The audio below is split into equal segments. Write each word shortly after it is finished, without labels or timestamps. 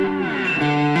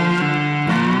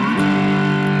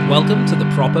Welcome to the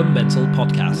Proper Mental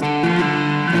Podcast.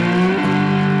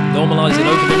 Normalising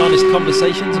open and honest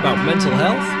conversations about mental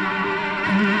health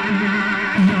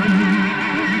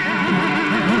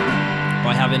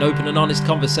by having open and honest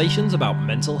conversations about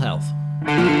mental health.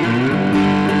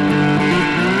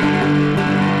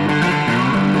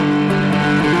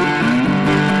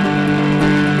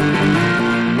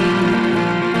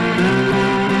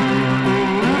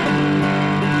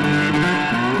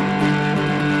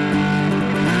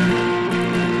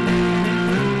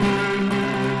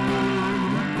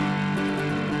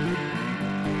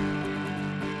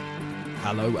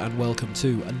 Hello and welcome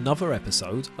to another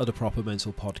episode of the Proper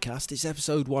Mental Podcast. It's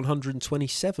episode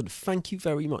 127. Thank you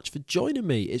very much for joining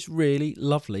me. It's really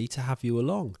lovely to have you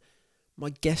along. My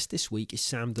guest this week is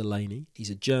Sam Delaney.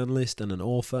 He's a journalist and an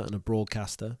author and a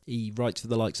broadcaster. He writes for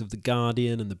the likes of The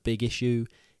Guardian and The Big Issue.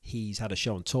 He's had a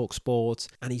show on TalkSport,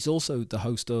 and he's also the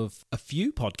host of a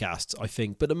few podcasts, I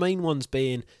think, but the main ones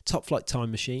being Top Flight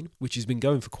Time Machine, which has been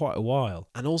going for quite a while,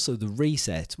 and also The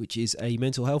Reset, which is a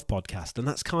mental health podcast, and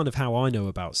that's kind of how I know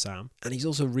about Sam. And he's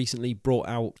also recently brought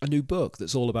out a new book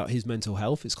that's all about his mental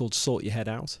health. It's called Sort Your Head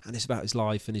Out, and it's about his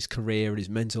life and his career and his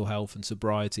mental health and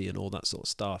sobriety and all that sort of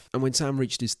stuff. And when Sam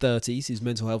reached his 30s, his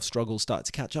mental health struggles started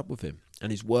to catch up with him. And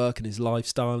his work and his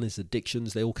lifestyle and his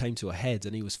addictions, they all came to a head,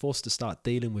 and he was forced to start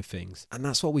dealing with things. And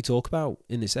that's what we talk about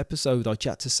in this episode. I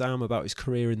chat to Sam about his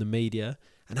career in the media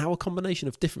and how a combination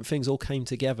of different things all came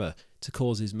together to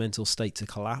cause his mental state to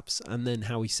collapse, and then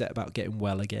how he set about getting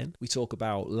well again. We talk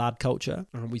about lad culture,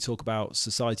 and we talk about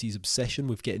society's obsession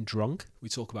with getting drunk. We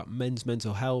talk about men's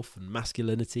mental health and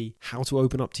masculinity, how to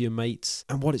open up to your mates,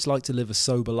 and what it's like to live a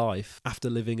sober life after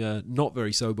living a not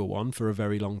very sober one for a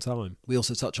very long time. We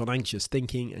also touch on anxious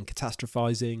thinking and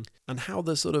catastrophizing, and how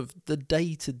the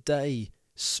day-to-day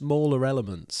smaller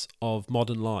elements of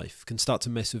modern life can start to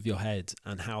mess with your head,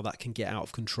 and how that can get out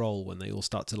of control when they all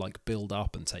start to build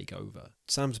up and take over.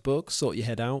 Sam's book, Sort Your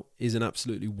Head Out, is an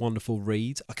absolutely wonderful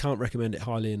read. I can't recommend it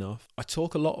highly enough. I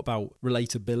talk a lot about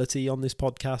relatability on this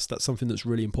podcast. That's something that's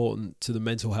really important to the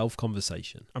mental health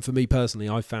conversation. And for me personally,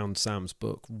 I found Sam's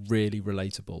book really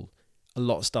relatable. A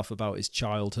lot of stuff about his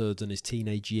childhood and his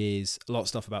teenage years, a lot of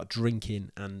stuff about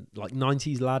drinking and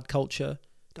 90s lad culture.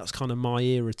 That's kind of my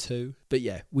era too. But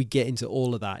yeah, we get into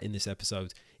all of that in this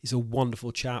episode. It's a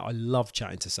wonderful chat. I love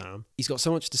chatting to Sam. He's got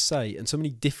so much to say and so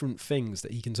many different things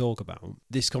that he can talk about.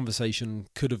 This conversation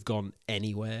could have gone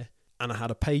anywhere. And I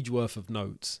had a page worth of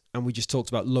notes, and we just talked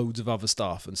about loads of other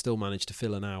stuff and still managed to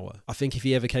fill an hour. I think if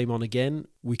he ever came on again,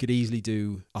 we could easily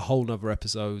do a whole nother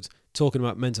episode talking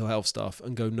about mental health stuff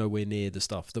and go nowhere near the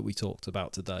stuff that we talked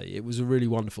about today. It was a really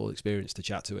wonderful experience to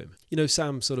chat to him. You know,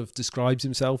 Sam sort of describes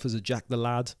himself as a Jack the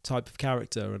Lad type of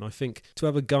character, and I think to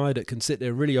have a guy that can sit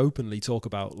there really openly talk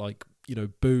about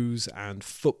booze and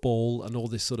football and all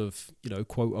this sort of,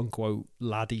 quote unquote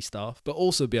laddie stuff, but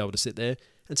also be able to sit there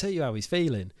and tell you how he's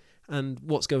feeling and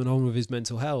what's going on with his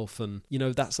mental health and,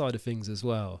 that side of things as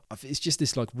well. It's just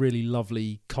this really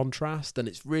lovely contrast, and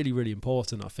it's really, really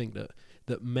important, I think, that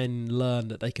men learn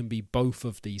that they can be both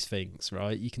of these things,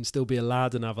 right? You can still be a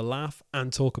lad and have a laugh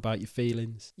and talk about your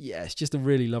feelings. Yeah, it's just a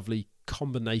really lovely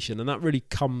combination, and that really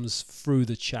comes through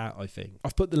the chat, I think.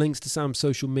 I've put the links to Sam's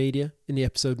social media in the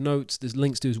episode notes. There's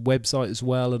links to his website as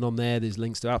well, and on there there's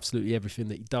links to absolutely everything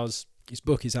that he does. His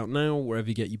book is out now, wherever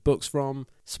you get your books from.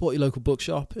 Support your local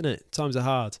bookshop, innit? Times are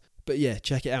hard. But yeah,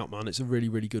 check it out, man. It's a really,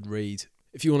 really good read.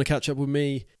 If you want to catch up with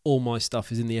me, all my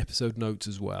stuff is in the episode notes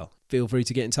as well. Feel free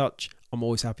to get in touch. I'm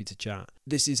always happy to chat.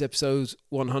 This is episode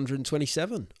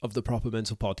 127 of the Proper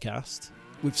Mental Podcast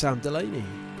with Sam Delaney.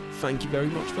 Thank you very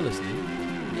much for listening.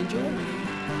 Enjoy.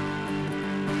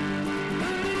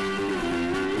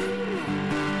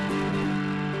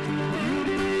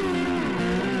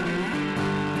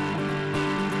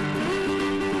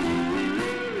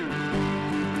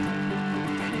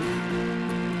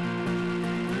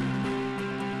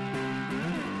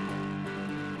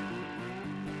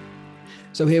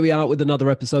 So here we are with another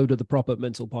episode of the Proper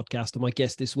Mental Podcast. And my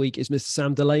guest this week is Mr.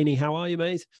 Sam Delaney. How are you,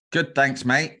 mate? Good, thanks,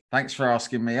 mate. Thanks for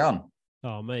asking me on.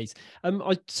 Oh, mate.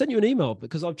 I sent you an email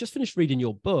because I've just finished reading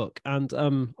your book, and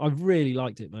I really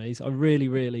liked it, mate. I really,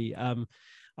 really, I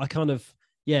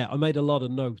made a lot of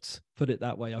notes, put it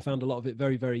that way. I found a lot of it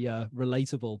very, very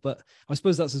relatable. But I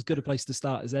suppose that's as good a place to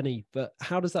start as any. But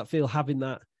how does that feel, having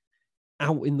that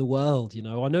out in the world?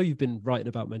 I know you've been writing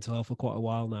about mental health for quite a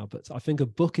while now, but I think a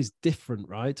book is different,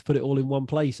 right? To put it all in one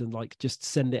place and just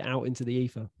send it out into the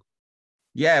ether.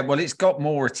 Yeah, well, it's got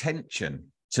more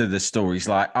attention to the stories.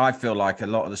 I feel like a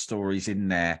lot of the stories in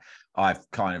there I've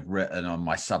kind of written on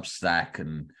my Substack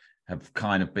and have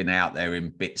kind of been out there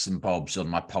in bits and bobs on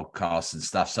my podcasts and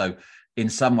stuff. So in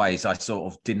some ways I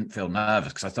sort of didn't feel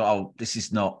nervous because I thought, oh, this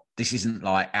isn't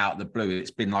like out of the blue.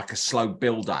 It's been like a slow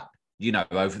build up. You know,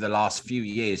 over the last few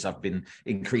years, I've been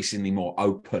increasingly more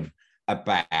open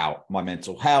about my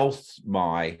mental health,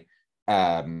 my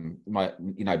bad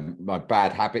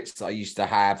habits that I used to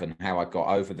have and how I got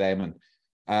over them.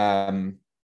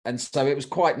 And so it was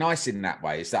quite nice in that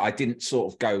way, is that I didn't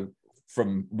sort of go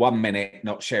from 1 minute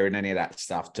not sharing any of that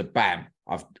stuff to bam,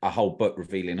 a whole book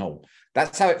revealing all.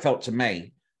 That's how it felt to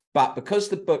me. But because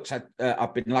the books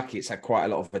I've been lucky, it's had quite a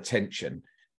lot of attention.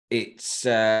 It's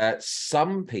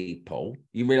some people,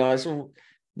 you realize, well,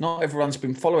 not everyone's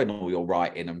been following all your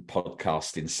writing and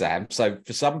podcasting, Sam. So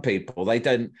for some people, they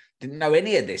didn't know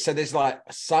any of this. So there's like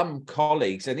some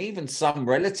colleagues and even some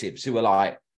relatives who are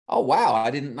like, oh, wow,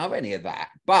 I didn't know any of that.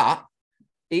 But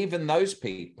even those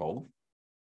people,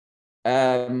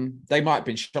 they might have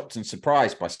been shocked and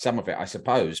surprised by some of it, I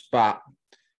suppose. But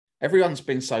everyone's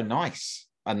been so nice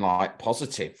and like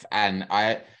positive. And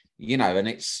and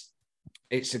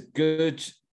it's a good,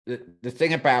 the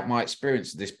thing about my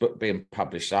experience of this book being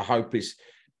published, I hope is,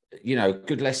 a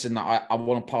good lesson that I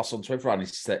want to pass on to everyone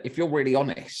is that if you're really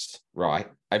honest, right?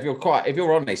 If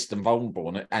you're honest and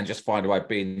vulnerable and just find a way of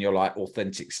being your like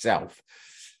authentic self,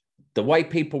 what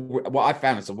I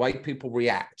found is the way people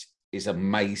react is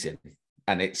amazing.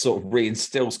 And it sort of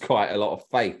reinstills quite a lot of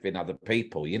faith in other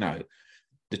people,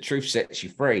 the truth sets you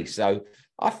free. So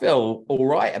I feel all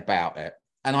right about it.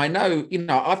 And I know,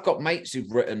 I've got mates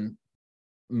who've written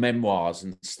memoirs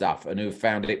and stuff and who've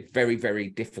found it very, very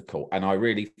difficult. And I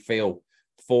really feel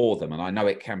for them. And I know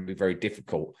it can be very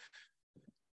difficult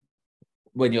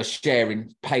when you're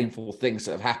sharing painful things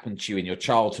that have happened to you in your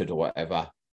childhood or whatever.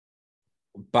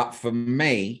 But for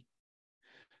me,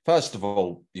 first of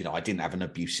all, I didn't have an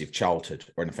abusive childhood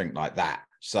or anything like that.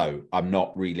 So I'm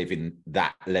not reliving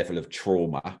that level of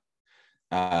trauma.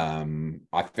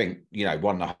 I think,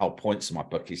 one of the whole points of my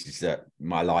book is that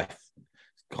my life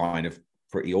kind of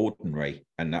pretty ordinary.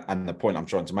 And the point I'm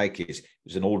trying to make is it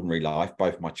was an ordinary life,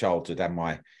 both my childhood and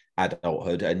my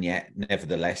adulthood. And yet,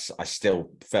 nevertheless, I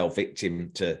still fell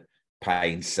victim to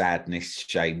pain, sadness,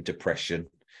 shame, depression,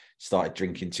 started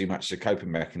drinking too much as a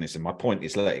coping mechanism. My point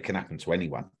is that it can happen to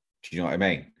anyone. Do you know what I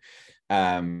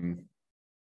mean?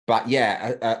 But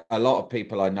yeah, a lot of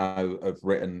people I know have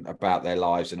written about their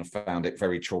lives and have found it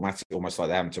very traumatic, almost like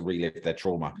they're having to relive their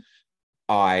trauma.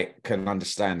 I can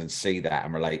understand and see that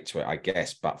and relate to it, I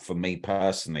guess. But for me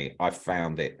personally, I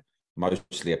found it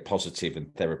mostly a positive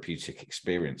and therapeutic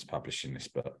experience publishing this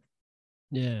book.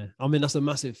 Yeah, I mean, that's a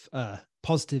massive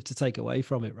positive to take away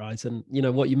from it, right? And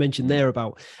what you mentioned there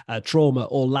about trauma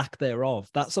or lack thereof,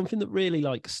 that's something that really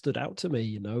like stood out to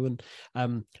me, and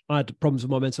I had problems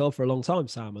with my mental health for a long time,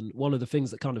 Sam, and one of the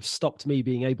things that kind of stopped me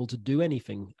being able to do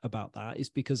anything about that is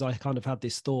because I kind of had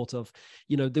this thought of,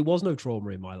 there was no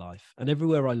trauma in my life, and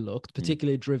everywhere I looked,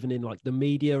 particularly driven in like the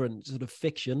media and sort of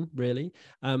fiction, really,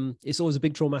 it's always a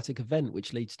big traumatic event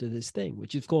which leads to this thing,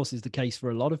 which of course is the case for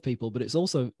a lot of people, but it's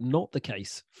also not the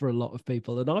case for a lot of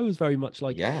people. And I was very much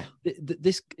like, yeah,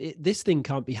 this thing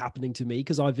can't be happening to me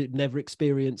because I've never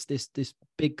experienced this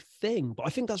big thing. But I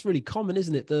think that's really common,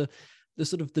 isn't it? The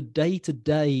sort of the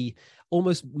day-to-day,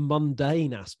 almost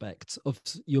mundane aspects of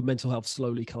your mental health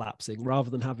slowly collapsing rather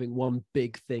than having one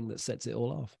big thing that sets it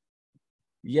all off.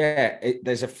 Yeah,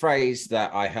 there's a phrase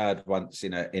that I heard once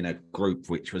in a group,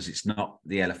 which was, it's not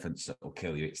the elephants that will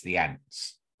kill you, it's the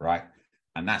ants, right?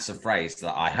 And that's a phrase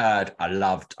that I heard, I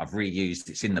loved, I've reused,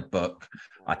 it's in the book.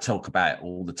 I talk about it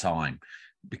all the time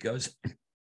because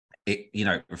it,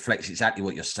 reflects exactly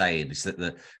what you're saying, is that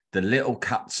the little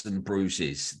cuts and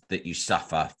bruises that you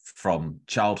suffer from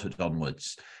childhood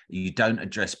onwards, you don't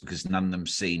address because none of them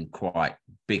seem quite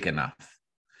big enough.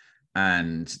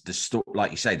 And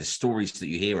like you say, the stories that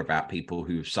you hear about people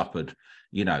who've suffered,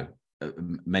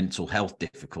 mental health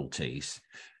difficulties,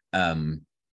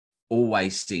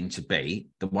 always seem to be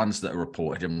the ones that are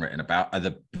reported and written about are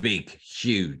the big,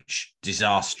 huge,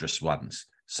 disastrous ones.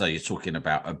 So you're talking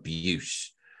about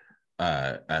abuse,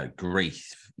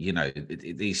 grief,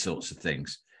 these sorts of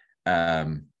things,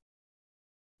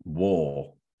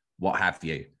 war, what have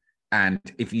you. And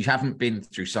if you haven't been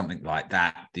through something like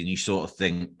that, then you sort of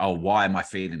think, oh, why am I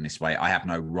feeling this way? I have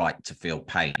no right to feel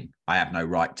pain. I have no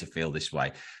right to feel this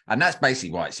way. And that's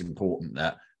basically why it's important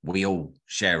that we all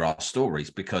share our stories,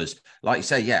 because like you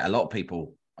say, yeah, a lot of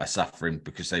people are suffering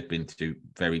because they've been through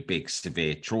very big,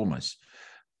 severe traumas.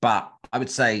 But I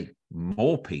would say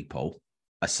more people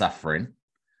are suffering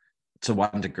to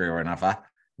one degree or another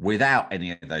without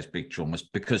any of those big traumas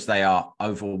because they are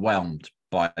overwhelmed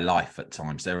by life at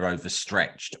times. They're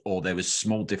overstretched, or there was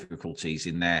small difficulties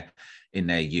in their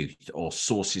youth, or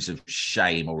sources of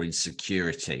shame or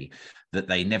insecurity that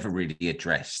they never really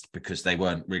addressed because they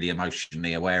weren't really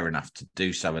emotionally aware enough to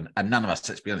do so. And none of us,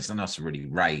 let's be honest, none of us are really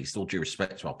raised, all due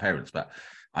respect to our parents, but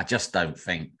I just don't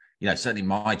think, certainly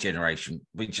my generation,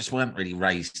 we just weren't really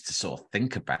raised to sort of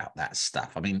think about that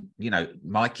stuff. I mean,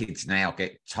 my kids now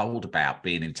get told about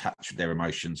being in touch with their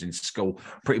emotions in school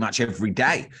pretty much every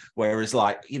day. Whereas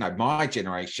my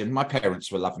generation, my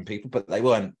parents were loving people, but they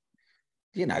weren't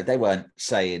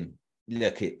saying,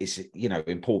 look, it's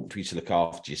important for you to look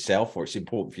after yourself, or it's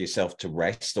important for yourself to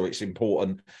rest, or it's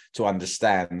important to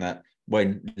understand that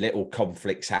when little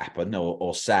conflicts happen,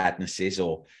 or sadnesses,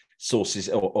 or sources,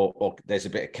 or there's a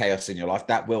bit of chaos in your life,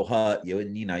 that will hurt you,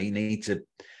 and you need to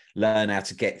learn how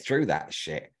to get through that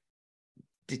shit.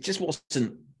 It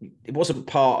wasn't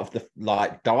part of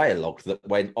the dialogue that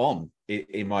went on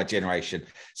in my generation.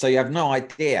 So you have no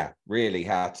idea really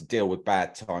how to deal with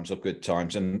bad times or good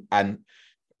times. And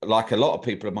like a lot of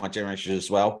people of my generation as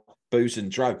well, booze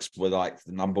and drugs were like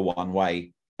the number one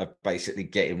way of basically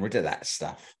getting rid of that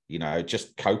stuff,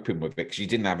 just coping with it, because you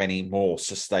didn't have any more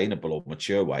sustainable or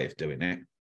mature way of doing it.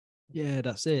 Yeah,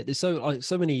 that's it. There's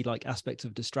so many aspects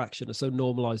of distraction are so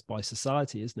normalized by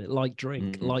society, isn't it? Like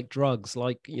drink, like drugs,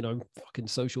 fucking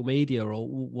social media, or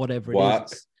whatever it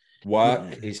is.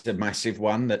 Work is a massive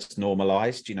one that's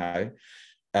normalized.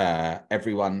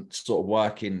 Everyone sort of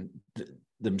working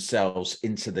themselves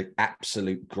into the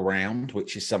absolute ground,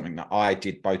 which is something that I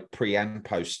did both pre and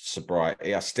post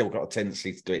sobriety. I still got a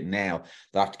tendency to do it now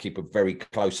that I have to keep a very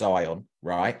close eye on,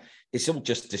 right? It's all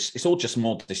just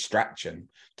more distraction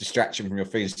from your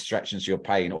feelings, distractions, your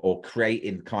pain, or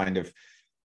creating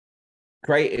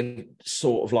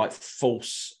sort of like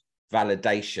false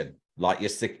validation. Like you're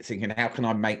thinking, how can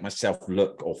I make myself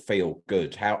look or feel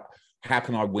good? How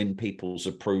can I win people's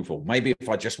approval? Maybe if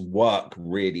I just work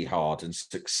really hard and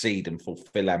succeed and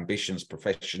fulfill ambitions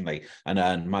professionally and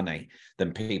earn money,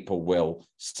 then people will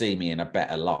see me in a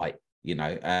better light,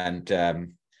 and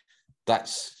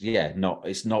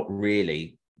it's not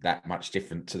really that much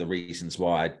different to the reasons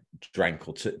why I drank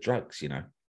or took drugs,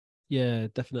 Yeah,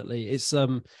 definitely. It's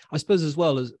I suppose as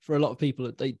well, as for a lot of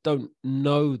people, they don't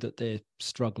know that they're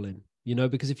struggling,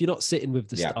 because if you're not sitting with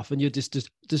the stuff, and you're just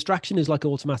distraction is like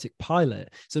automatic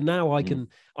pilot. So now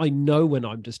I know when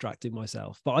I'm distracting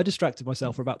myself, but I distracted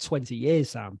myself for about 20 years,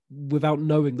 Sam, without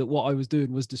knowing that what I was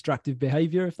doing was destructive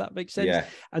behavior, if that makes sense. Yeah.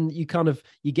 And you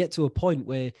get to a point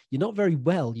where you're not very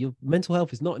well, your mental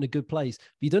health is not in a good place, but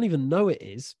you don't even know it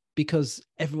is, because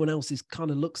everyone else is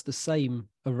looks the same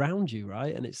around you,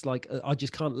 right? And it's like, I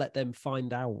just can't let them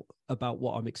find out about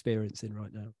what I'm experiencing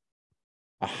right now.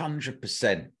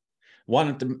 100%.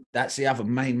 That's the other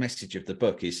main message of the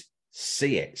book is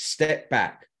see it, step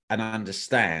back and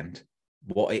understand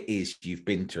what it is you've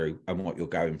been through and what you're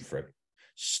going through.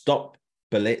 Stop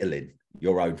belittling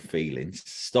your own feelings.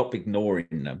 Stop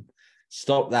ignoring them.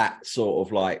 Stop that sort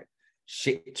of like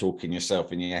shit talking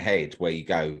yourself in your head where you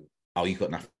go, oh, you've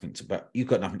got nothing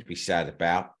to be sad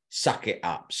about. Suck it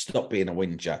up. Stop being a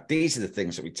whinger. These are the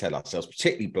things that we tell ourselves,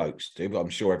 particularly blokes do, but I'm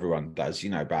sure everyone does,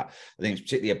 but I think it's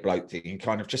particularly a bloke thing, and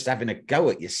kind of just having a go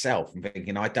at yourself and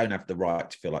thinking, I don't have the right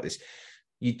to feel like this.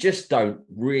 You just don't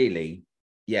really.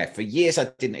 Yeah, for years I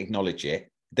didn't acknowledge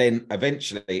it. Then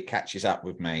eventually it catches up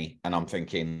with me and I'm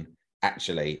thinking,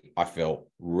 actually, I feel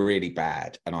really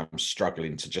bad and I'm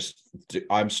struggling to just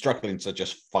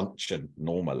function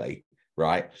normally,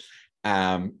 right?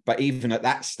 But even at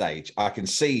that stage, I can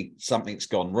see something's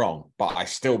gone wrong, but I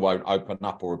still won't open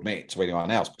up or admit it to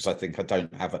anyone else because I think I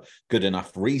don't have a good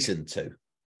enough reason to.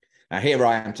 Now, here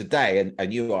I am today,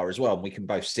 and you are as well, and we can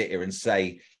both sit here and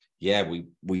say, yeah,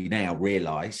 we now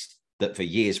realise that for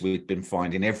years we've been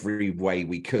finding every way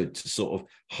we could to sort of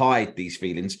hide these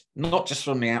feelings, not just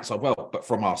from the outside world, but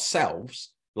from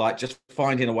ourselves, like just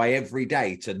finding a way every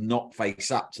day to not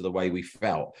face up to the way we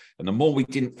felt. And the more we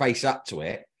didn't face up to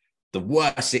it, the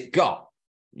worse it got,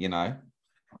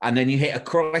 and then you hit a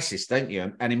crisis, don't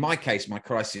you? And in my case, my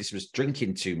crisis was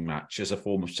drinking too much as a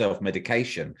form of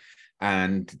self-medication.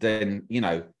 And then,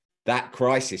 that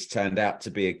crisis turned out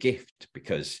to be a gift,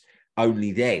 because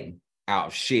only then, out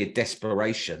of sheer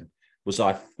desperation, was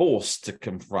I forced to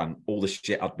confront all the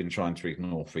shit I'd been trying to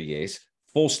ignore for years,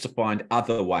 forced to find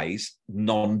other ways,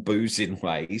 non-boozing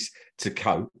ways to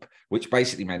cope, which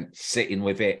basically meant sitting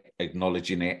with it,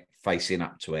 acknowledging it, facing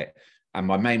up to it. And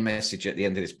my main message at the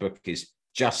end of this book is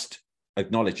just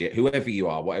acknowledge it. Whoever you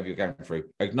are, whatever you're going through,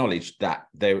 acknowledge that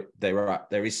there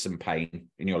is some pain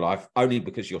in your life, only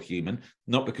because you're human,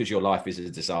 not because your life is a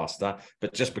disaster,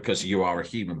 but just because you are a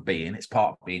human being. It's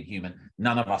part of being human.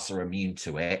 None of us are immune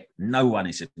to it. No one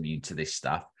is immune to this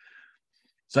stuff.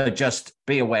 So just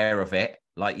be aware of it.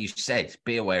 Like you said,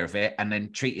 be aware of it, and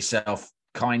then treat yourself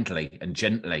kindly and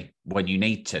gently when you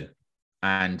need to.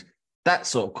 And that's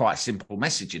sort of quite a simple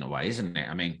message in a way, isn't it?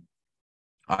 I mean,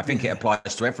 I think it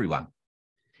applies to everyone.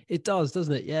 It does,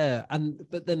 doesn't it? Yeah.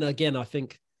 But then again, I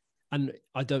think, and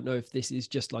I don't know if this is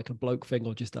just like a bloke thing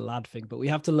or just a lad thing, but we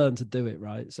have to learn to do it,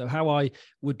 right? So how I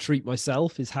would treat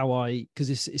myself is because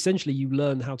it's essentially you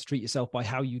learn how to treat yourself by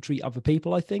how you treat other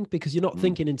people, I think, because you're not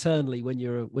thinking internally when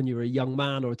you're a young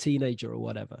man or a teenager or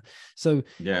whatever. So,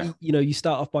 you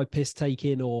start off by piss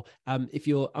taking, or if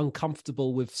you're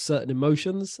uncomfortable with certain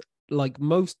emotions, like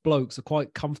most blokes are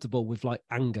quite comfortable with like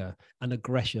anger and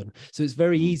aggression. So it's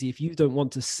very easy if you don't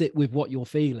want to sit with what you're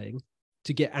feeling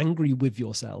to get angry with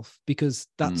yourself, because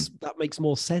that makes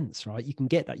more sense, right? You can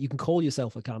get that. You can call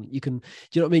yourself a cunt. You can, do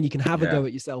you know what I mean? You can have a go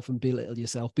at yourself and belittle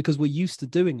yourself, because we're used to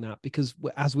doing that, because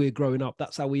as we're growing up,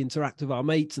 that's how we interact with our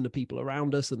mates and the people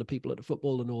around us and the people at the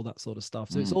football and all that sort of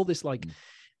stuff. So it's all this like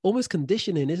almost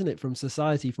conditioning, isn't it, from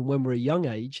society from when we're a young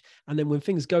age. And then when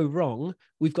things go wrong,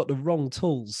 we've got the wrong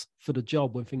tools for the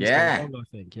job when things go wrong, I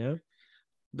think. Yeah.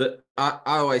 I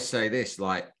always say this,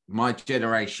 like my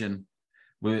generation,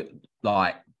 we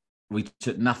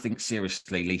took nothing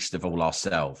seriously, least of all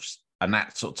ourselves. And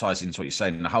that sort of ties into what you're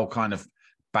saying, the whole kind of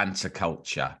banter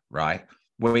culture, right?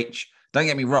 Which, don't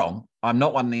get me wrong, I'm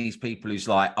not one of these people who's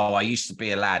like, oh, I used to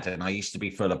be a lad and I used to be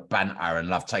full of banter and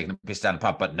love taking a piss down the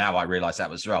pub, but now I realise that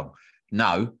was wrong.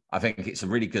 No, I think it's a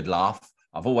really good laugh.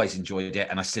 I've always enjoyed it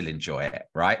and I still enjoy it,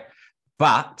 right?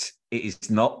 But it is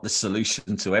not the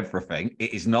solution to everything.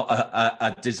 It is not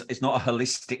it's not a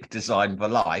holistic design for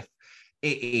life.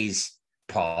 It is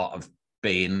part of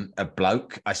being a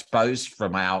bloke, I suppose,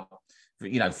 from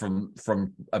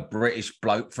a British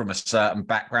bloke from a certain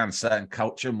background, certain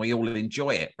culture, and we all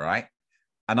enjoy it, right?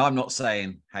 And I'm not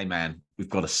saying, hey man, we've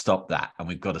got to stop that, and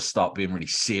we've got to start being really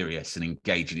serious and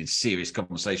engaging in serious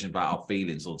conversation about our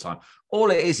feelings all the time.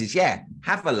 All it is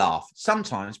have a laugh.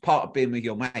 Sometimes part of being with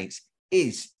your mates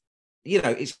is,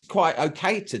 it's quite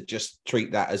okay to just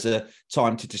treat that as a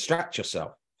time to distract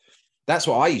yourself. That's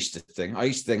what I used to think. I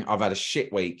used to think, I've had a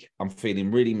shit week. I'm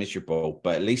feeling really miserable,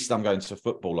 but at least I'm going to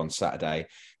football on Saturday.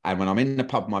 And when I'm in the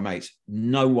pub with my mates,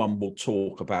 no one will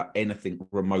talk about anything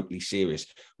remotely serious.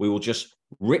 We will just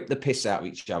rip the piss out of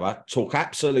each other, talk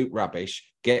absolute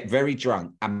rubbish, get very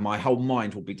drunk, and my whole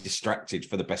mind will be distracted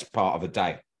for the best part of the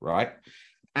day, right?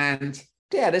 And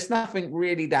there's nothing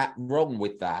really that wrong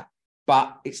with that.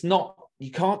 But it's not,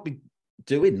 you can't be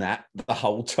doing that the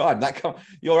whole time.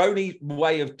 Your only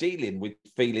way of dealing with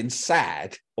feeling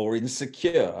sad or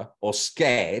insecure or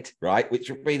scared, right,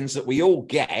 which means that we all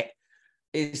get,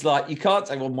 is like, you can't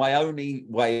say, well, my only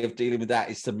way of dealing with that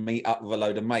is to meet up with a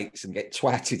load of mates and get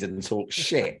twatted and talk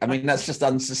shit. I mean, that's just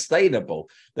unsustainable.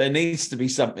 There needs to be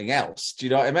something else. Do you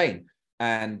know what I mean?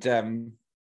 And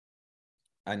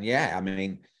yeah, I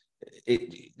mean,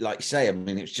 it, like you say, I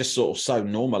mean, it's just sort of so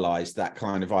normalized, that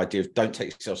kind of idea of don't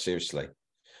take yourself seriously.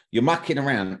 You're mucking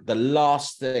around. The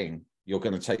last thing you're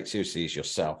going to take seriously is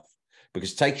yourself,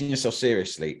 because taking yourself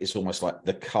seriously is almost like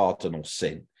the cardinal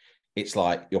sin. It's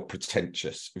like you're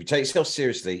pretentious. If you take yourself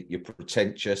seriously, you're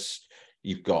pretentious.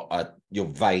 You've got you're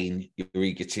vain, you're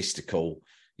egotistical,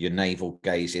 you're navel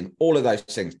gazing, all of those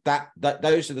things.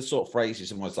 Those are the sort of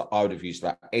phrases and words that I would have used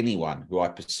about anyone who I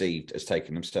perceived as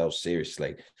taking themselves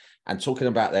seriously and talking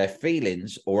about their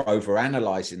feelings or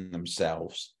overanalyzing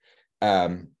themselves.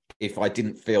 If I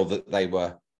didn't feel that they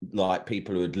were like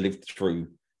people who had lived through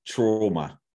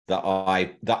trauma that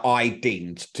I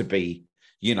deemed to be,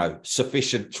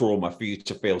 sufficient trauma for you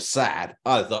to feel sad,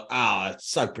 I thought, it's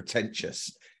so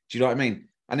pretentious. Do you know what I mean?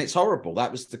 And it's horrible.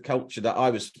 That was the culture that I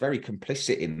was very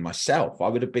complicit in myself. I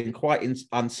would have been quite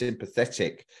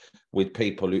unsympathetic with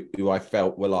people who I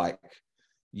felt were like,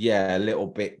 a little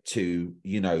bit too,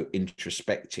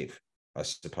 introspective, I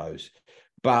suppose.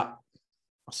 But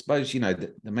I suppose,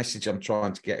 the message I'm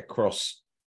trying to get across,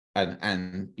 and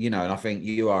I think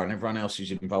you are, and everyone else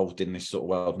who's involved in this sort of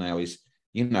world now, is,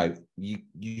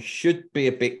 you should be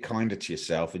a bit kinder to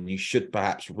yourself, and you should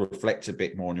perhaps reflect a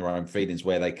bit more on your own feelings,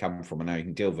 where they come from and how you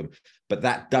can deal with them. But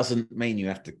that doesn't mean you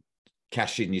have to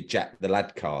cash in your Jack the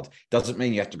Lad card. Doesn't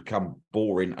mean you have to become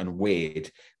boring and weird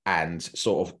and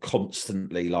sort of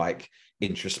constantly like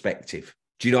introspective.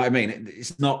 Do you know what I mean?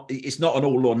 It's not an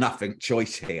all or nothing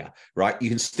choice here, right? You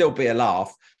can still be a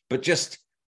laugh, but just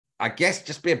I guess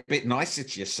just be a bit nicer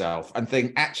to yourself and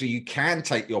think, actually, you can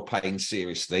take your pain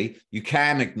seriously, you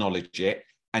can acknowledge it,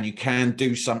 and you can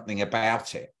do something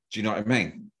about it. Do you know what I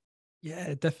mean?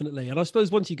 Yeah, definitely. And I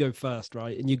suppose once you go first,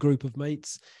 right, in your group of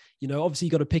mates, obviously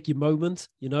you got to pick your moment,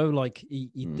 like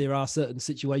there are certain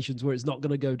situations where it's not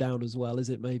going to go down as well as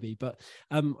it may be. But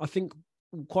I think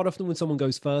quite often when someone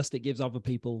goes first, it gives other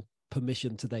people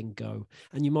permission to then go.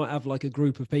 And you might have like a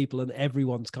group of people and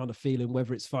everyone's kind of feeling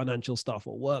whether it's financial stuff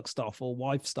or work stuff or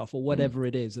wife stuff or whatever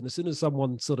it is. And as soon as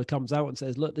someone sort of comes out and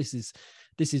says, look, this is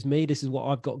me, this is what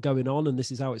I've got going on, and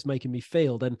this is how it's making me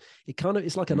feel, then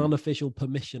it's like an unofficial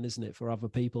permission, isn't it, for other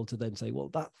people to then say, well,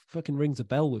 that fucking rings a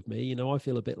bell with me. I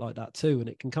feel a bit like that too. And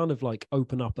it can kind of like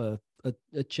open up a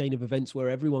chain of events where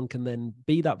everyone can then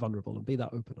be that vulnerable and be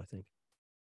that open, I think.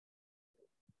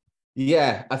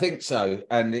 Yeah, I think so.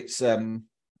 And it's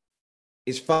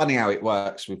funny how it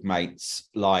works with mates.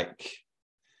 Like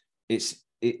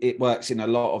it works in a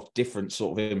lot of different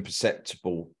sort of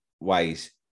imperceptible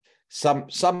ways.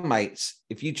 Some mates,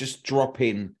 if you just drop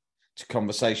in to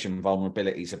conversation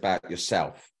vulnerabilities about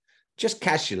yourself, just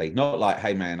casually, not like,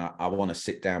 hey man, I want to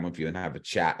sit down with you and have a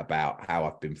chat about how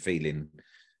I've been feeling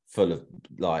full of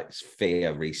like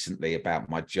fear recently about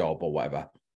my job or whatever.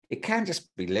 It can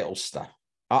just be little stuff.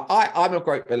 I'm a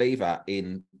great believer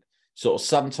in sort of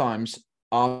sometimes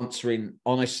answering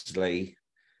honestly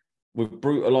with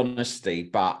brutal honesty,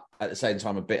 but at the same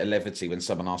time, a bit of levity when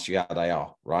someone asks you how they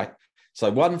are, right? So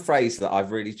one phrase that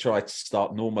I've really tried to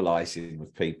start normalizing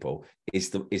with people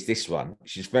is this one,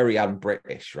 which is very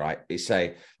un-British, right? It's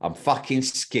say, I'm fucking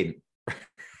skint,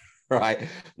 right?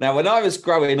 Now, when I was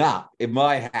growing up in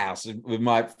my house with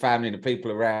my family and the people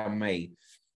around me,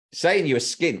 saying you were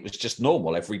skint was just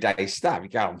normal, everyday stuff. You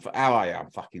go, how are you?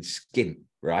 I'm fucking skint,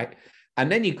 right?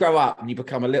 And then you grow up and you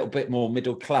become a little bit more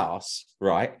middle class,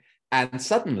 right? And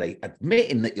suddenly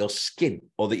admitting that you're skint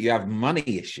or that you have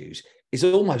money issues is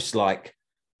almost like,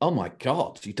 oh my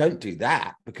God, you don't do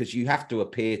that because you have to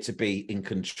appear to be in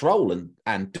control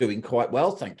and doing quite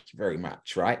well. Thank you very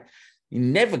much, right? You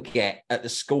never get at the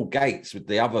school gates with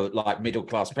the other like middle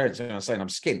class parents who are saying I'm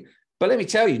skint. But let me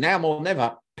tell you, now more than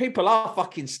ever, people are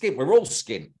fucking skint. We're all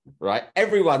skint, right?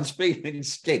 Everyone's feeling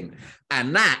skint.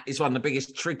 And that is one of the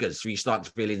biggest triggers when you start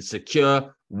to feel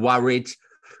insecure, worried.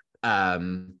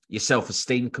 Your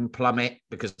self-esteem can plummet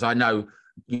because I know,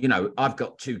 I've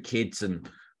got 2 kids, and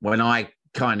when I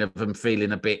kind of am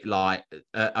feeling a bit like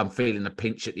I'm feeling a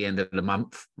pinch at the end of the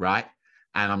month, right?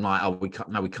 And I'm like, we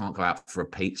can't go out for a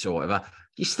pizza or whatever.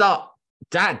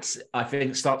 Dads, I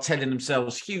think, start telling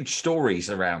themselves huge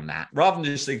stories around that rather than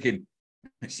just thinking,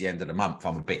 it's the end of the month,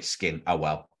 I'm a bit skint. Oh,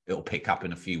 well, it'll pick up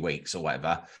in a few weeks or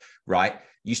whatever, right?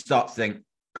 You start to think,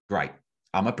 great,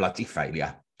 I'm a bloody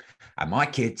failure. And my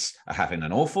kids are having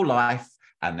an awful life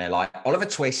and they're like Oliver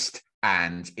Twist,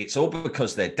 and it's all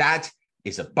because their dad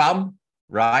is a bum,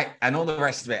 right? And all the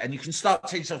rest of it. And you can start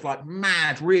telling yourself like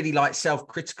mad, really like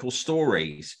self-critical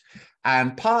stories.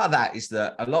 And part of that is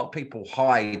that a lot of people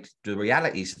hide the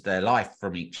realities of their life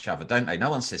from each other, don't they? No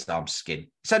one says I'm skint.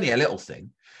 It's only a little thing.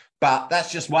 But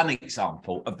that's just one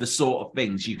example of the sort of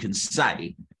things you can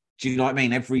say. Do you know what I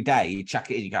mean? Every day you chuck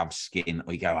it in, you go, I'm skint,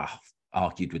 or you go,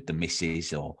 argued with the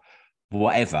missus or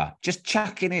whatever. Just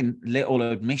chucking in little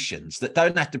admissions that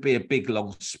don't have to be a big,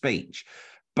 long speech,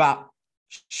 but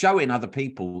showing other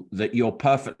people that you're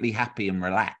perfectly happy and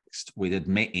relaxed with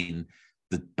admitting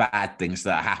the bad things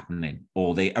that are happening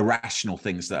or the irrational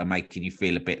things that are making you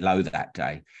feel a bit low that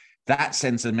day. That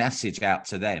sends a message out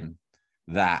to them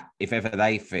that if ever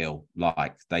they feel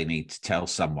like they need to tell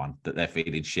someone that they're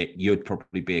feeling shit, you'd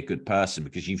probably be a good person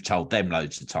because you've told them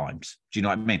loads of times. Do you know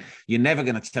what I mean? You're never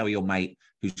going to tell your mate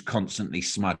who's constantly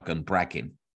smug and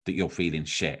bragging that you're feeling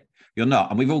shit. You're not.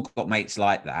 And we've all got mates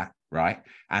like that, right?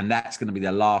 And that's going to be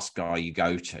the last guy you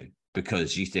go to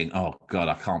because you think, oh God,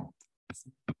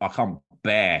 I can't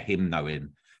bear him knowing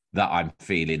that I'm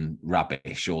feeling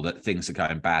rubbish or that things are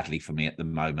going badly for me at the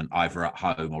moment, either at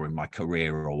home or in my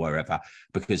career or wherever,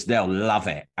 because they'll love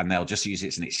it and they'll just use it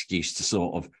as an excuse to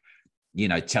sort of,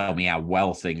 tell me how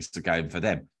well things are going for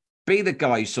them. Be the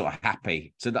guy who's sort of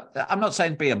happy. So I'm not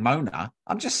saying be a moaner.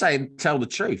 I'm just saying tell the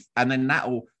truth. And then that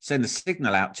will send a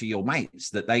signal out to your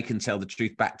mates that they can tell the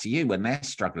truth back to you when they're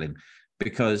struggling.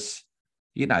 Because,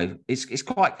 it's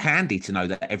quite handy to know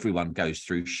that everyone goes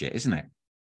through shit, isn't it?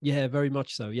 Yeah, very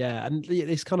much so. Yeah. And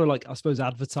it's kind of like, I suppose,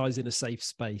 advertising a safe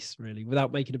space, really,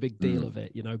 without making a big deal of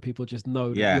it. People just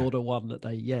know that you're the one that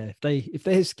if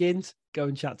they're skint, go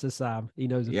and chat to Sam. He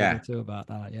knows a thing or two about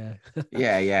that.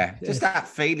 Yeah. Yeah. Just that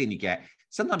feeling you get.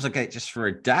 Sometimes I get it just for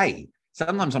a day.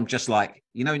 Sometimes I'm just like,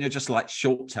 when you're just like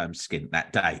short-term skint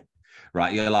that day,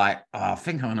 right? You're like, oh, I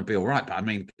think I'm going to be all right. But I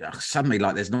mean, suddenly,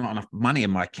 like, there's not enough money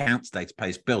in my account today to pay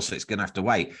his bill, so it's going to have to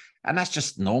wait. And that's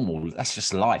just normal. That's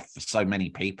just life for so many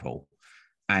people.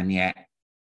 And yet,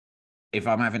 if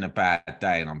I'm having a bad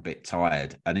day and I'm a bit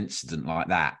tired, an incident like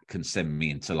that can send me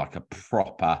into like a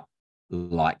proper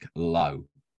like low,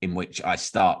 in which I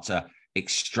start to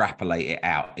extrapolate it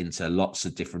out into lots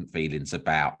of different feelings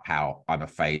about how I'm a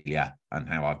failure and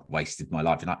how I've wasted my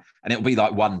life. And it'll be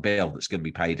like one bill that's going to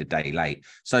be paid a day late.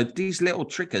 So these little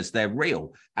triggers, they're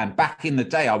real. And back in the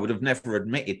day, I would have never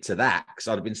admitted to that because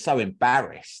I'd have been so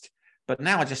embarrassed. But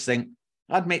now I just think,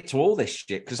 I admit to all this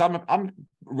shit because I'm a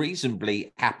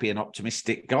reasonably happy and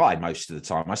optimistic guy most of the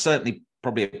time. I certainly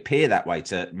probably appear that way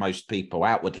to most people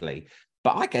outwardly,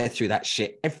 but I go through that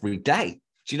shit every day.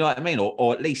 Do you know what I mean?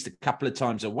 Or at least a couple of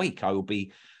times a week, I will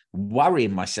be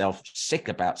worrying myself sick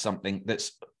about something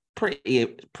that's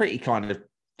pretty kind of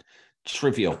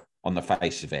trivial on the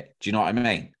face of it. Do you know what I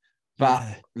mean? But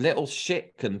little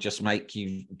shit can just make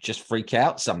you just freak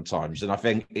out sometimes. And I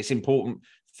think it's important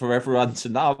for everyone to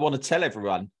know. I want to tell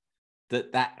everyone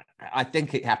that I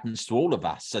think it happens to all of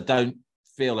us. So don't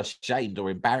feel ashamed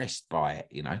or embarrassed by it,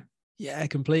 you know? Yeah,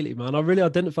 completely, man. I really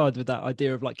identified with that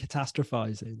idea of like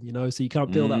catastrophizing, so you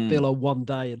can't feel that bill on one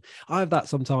day. And I have that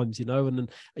sometimes, and then,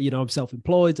 I'm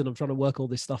self-employed and I'm trying to work all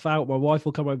this stuff out. My wife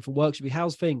will come home from work. She'll be,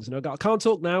 how's things? And I go, I can't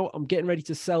talk now. I'm getting ready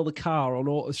to sell the car on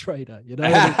Auto Trader,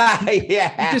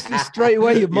 Yeah. Just straight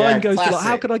away, your mind goes classic. to like,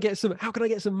 how can I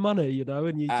get some money,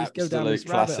 and you just go down this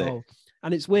rabbit hole.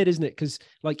 And it's weird, isn't it? Because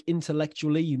like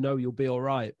intellectually, you'll be all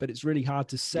right, but it's really hard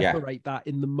to separate that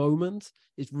in the moment.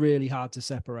 It's really hard to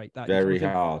separate that. Very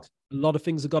hard. A lot of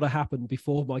things have got to happen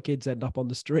before my kids end up on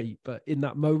the street. But in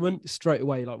that moment, straight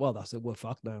away, like, well, that's it. We're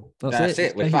fucked now. That's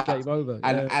it. We're game over.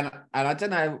 And I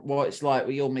don't know what it's like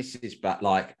with your missus, but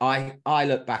like I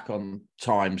look back on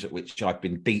times at which I've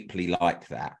been deeply like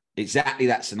that. Exactly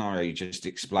that scenario you just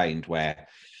explained, where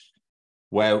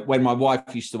when my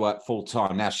wife used to work full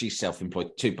time, now she's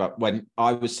self-employed too, but when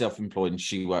I was self-employed and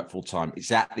she worked full time,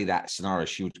 exactly that scenario.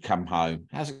 She would come home.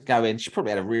 How's it going? She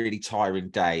probably had a really tiring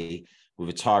day with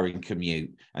a tiring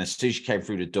commute. And as soon as she came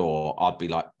through the door, I'd be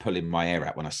like pulling my hair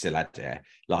out when I still had hair.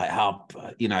 Like,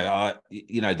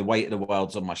 the weight of the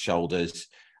world's on my shoulders.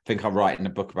 I think I'm writing a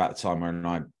book about the time when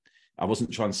I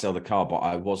wasn't trying to sell the car, but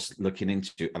I was looking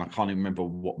into, and I can't even remember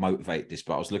what motivated this,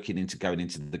 but I was looking into going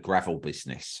into the gravel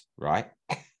business, right?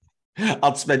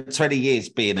 I'd spent 20 years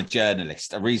being a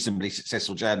journalist, a reasonably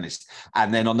successful journalist.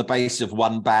 And then on the basis of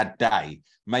one bad day,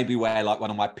 maybe where like one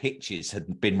of my pitches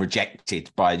had been rejected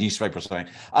by a newspaper or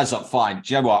something, I was like, fine,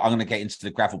 do you know what? I'm going to get into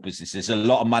the gravel business. There's a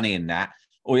lot of money in that.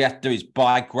 All you have to do is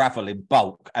buy gravel in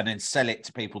bulk and then sell it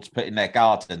to people to put in their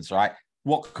gardens, right?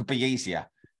 What could be easier?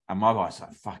 And my wife's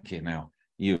like, fucking hell,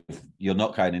 you're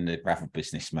not going in the gravel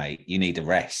business, mate. You need a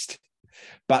rest.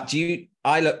 But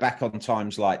I look back on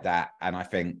times like that and I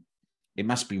think it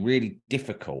must be really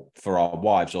difficult for our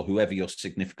wives or whoever your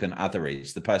significant other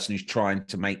is, the person who's trying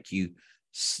to make you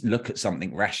look at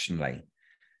something rationally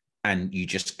and you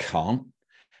just can't.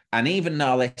 And even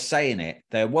though they're saying it,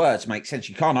 their words make sense.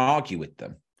 You can't argue with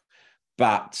them.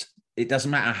 But it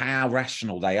doesn't matter how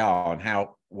rational they are and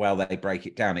how well they break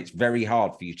it down. It's very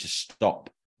hard for you to stop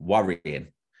worrying.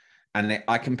 And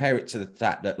I compare it to the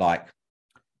fact that, like,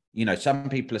 some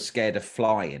people are scared of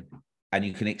flying and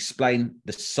you can explain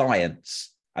the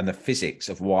science and the physics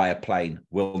of why a plane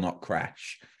will not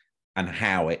crash and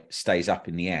how it stays up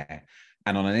in the air.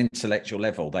 And on an intellectual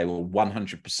level, they will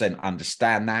 100%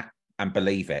 understand that and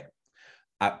believe it.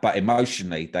 But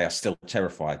emotionally, they are still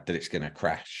terrified that it's going to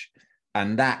crash.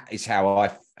 And that is how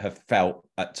I have felt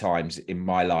at times in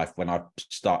my life when I've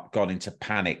gone into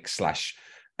panic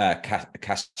 /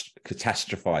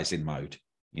 catastrophizing mode.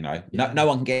 No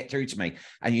one can get through to me.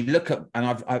 And you look at,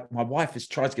 and my wife has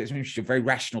tried to get to me. She's a very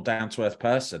rational, down to earth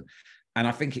person. And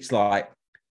I think it's like,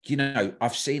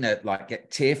 I've seen her like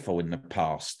get tearful in the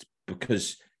past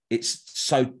because it's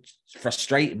so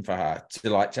frustrating for her to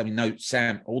like tell me, no,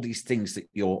 Sam, all these things that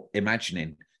you're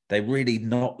imagining, they're really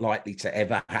not likely to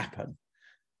ever happen.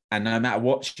 And no matter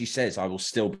what she says, I will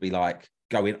still be like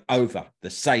going over the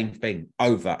same thing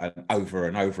over and over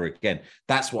and over again.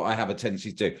 That's what I have a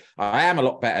tendency to do. I am a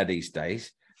lot better these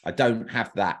days. I don't have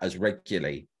that as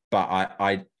regularly, but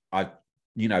I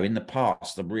in the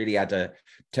past, I've really had a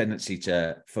tendency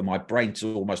for my brain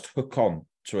to almost hook on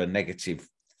to a negative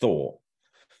thought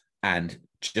and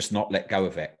just not let go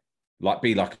of it. Like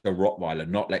be like a Rottweiler,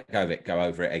 not let go of it, go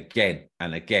over it again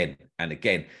and again and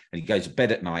again. And you go to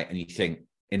bed at night and you think,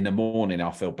 in the morning,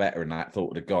 I'll feel better and that thought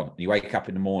would have gone. And you wake up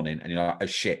in the morning and you're like, oh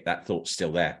shit, that thought's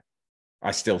still there.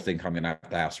 I still think I'm going to have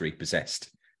the house repossessed.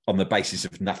 on the basis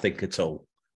of nothing at all.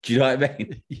 Do you know what I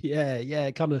mean? Yeah,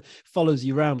 it kind of follows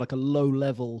you around like a low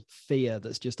level fear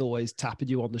that's just always tapping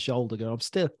you on the shoulder, going, I'm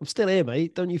still here,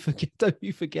 mate. Don't you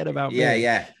forget about me.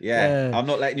 Yeah. I'm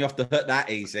not letting you off the hook that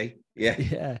easy.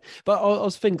 Yeah. But I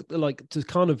was thinking, like, to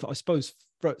kind of, I suppose,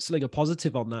 sling a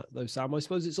positive on that though, Sam, I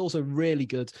suppose it's also really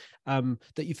good that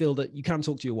you feel that you can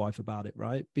talk to your wife about it,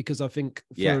 right? Because I think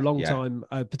for a long time,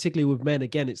 particularly with men,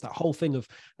 again, it's that whole thing of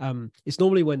it's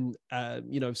normally when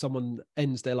someone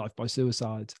ends their life by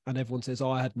suicide and everyone says, oh,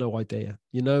 I had no idea,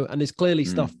 and there's clearly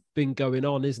stuff been going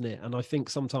on, isn't it? And I think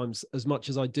sometimes, as much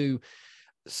as I do,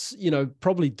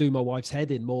 probably do my wife's head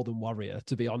in more than worry her,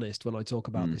 to be honest, when I talk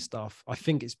about this stuff. I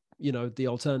think it's, the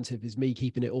alternative is me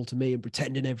keeping it all to me and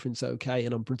pretending everything's okay,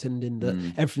 and I'm pretending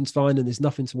that everything's fine and there's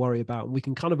nothing to worry about. And we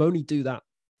can kind of only do that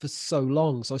for so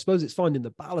long. So I suppose it's finding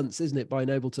the balance, isn't it? Being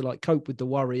able to like cope with the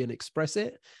worry and express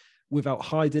it without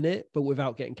hiding it, but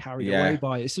without getting carried away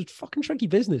by it. It's a fucking tricky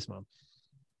business, man.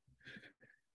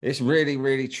 It's really,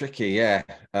 really tricky. Yeah.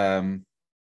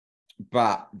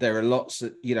 But there are lots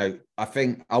of, I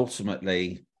think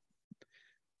ultimately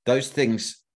those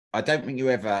things, I don't think you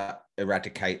ever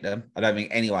eradicate them. I don't think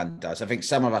anyone does. I think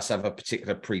some of us have a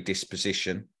particular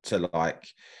predisposition to like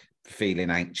feeling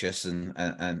anxious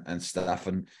and stuff.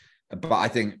 But I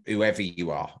think whoever you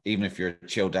are, even if you're a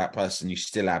chilled out person, you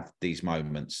still have these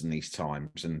moments and these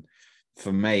times. And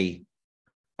for me,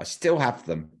 I still have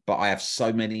them, but I have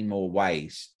so many more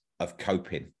ways of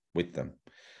coping with them.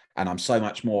 And I'm so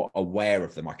much more aware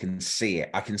of them. I can see it.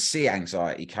 I can see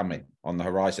anxiety coming on the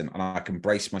horizon, and I can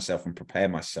brace myself and prepare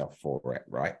myself for it,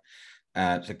 right?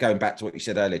 So going back to what you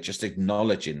said earlier, just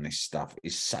acknowledging this stuff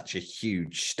is such a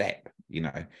huge step,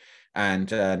 And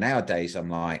nowadays I'm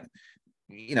like,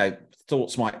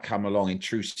 thoughts might come along,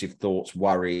 intrusive thoughts,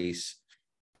 worries,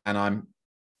 and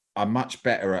I'm much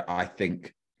better at, I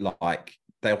think, like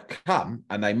they'll come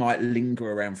and they might linger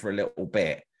around for a little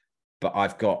bit, but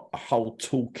I've got a whole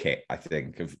toolkit, I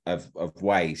think, of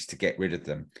ways to get rid of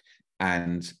them.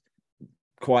 And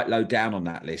quite low down on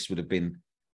that list would have been,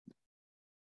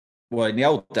 well, in the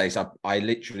old days, I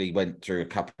literally went through a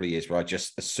couple of years where I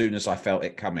just, as soon as I felt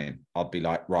it coming, I'd be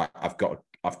like, right, I've got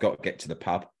to get to the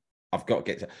pub.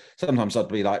 Sometimes I'd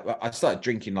be like, I started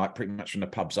drinking like pretty much when the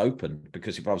pubs open,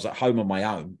 because if I was at home on my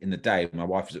own in the day, my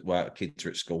wife was at work, kids are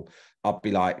at school, I'd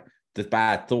be like, the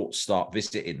bad thoughts start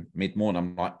visiting mid-morning.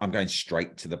 I'm like, I'm going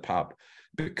straight to the pub,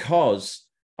 because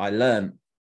I learned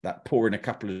that pouring a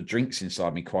couple of drinks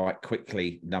inside me quite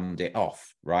quickly numbed it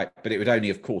off, right? But it would only,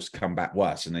 of course, come back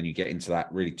worse. And then you get into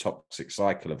that really toxic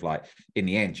cycle of like, in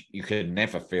the end, you can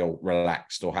never feel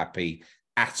relaxed or happy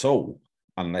at all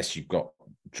unless you've got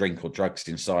drink or drugs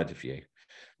inside of you.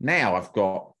 Now I've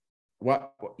got,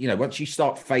 once you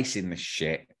start facing this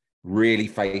shit, really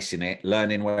facing it,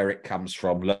 learning where it comes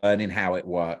from, learning how it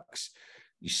works,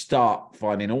 you start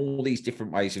finding all these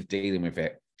different ways of dealing with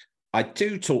it. I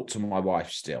do talk to my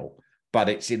wife still, but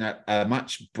it's in a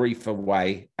much briefer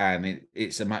way, and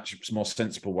it's a much more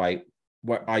sensible way,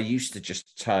 where I used to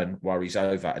just turn worries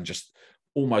over and just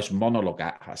almost monologue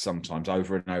at her sometimes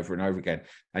over and over and over again.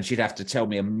 And she'd have to tell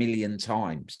me a million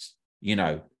times,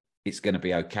 it's going to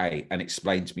be okay, and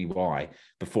explain to me why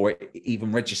before it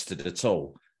even registered at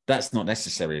all. That's not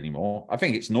necessary anymore. I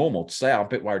think it's normal to say, I'm a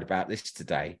bit worried about this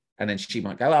today. And then she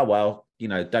might go, oh, well,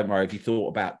 don't worry, if you thought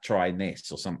about trying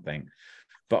this or something.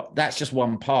 But that's just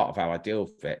one part of how I deal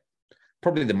with it.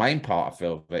 Probably the main part I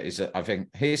feel of it is that I think,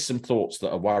 here's some thoughts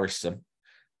that are worrisome.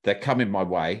 They're coming my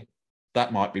way.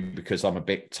 That might be because I'm a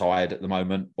bit tired at the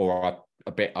moment, or I'm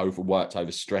a bit overworked,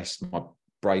 overstressed. My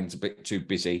brain's a bit too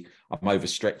busy. I'm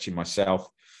overstretching myself.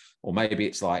 Or maybe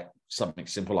it's like something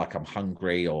simple, like I'm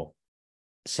hungry, or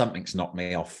something's knocked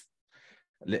me off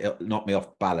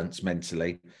balance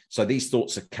mentally. So these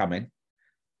thoughts are coming,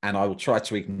 and I will try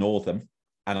to ignore them,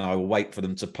 and I will wait for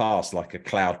them to pass like a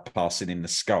cloud passing in the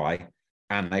sky,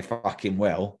 and they fucking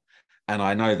will. And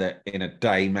I know that in a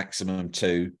day, maximum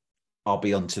 2, I'll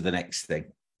be on to the next thing.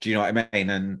 Do you know what I mean?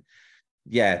 And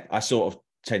yeah, I sort of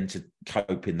tend to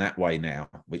cope in that way now,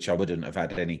 which I wouldn't have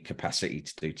had any capacity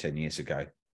to do 10 years ago.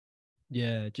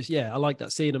 Yeah, I like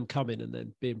that, seeing them coming and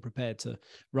then being prepared to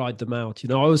ride them out.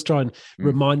 I always try and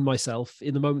remind myself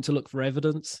in the moment to look for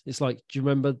evidence. It's like, do you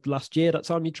remember last year, that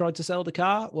time you tried to sell the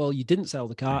car? Well, you didn't sell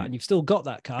the car, and you've still got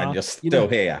that car. And you're still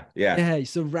here. Yeah. Yeah, you're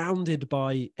surrounded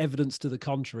by evidence to the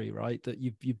contrary, right? That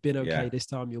you've been okay this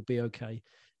time, you'll be okay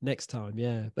next time.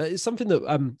 Yeah, but it's something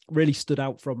that really stood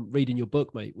out from reading your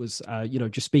book, mate, was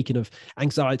just speaking of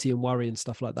anxiety and worry and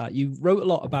stuff like that. You wrote a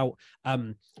lot about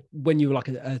when you were like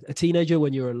a teenager,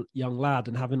 when you were a young lad,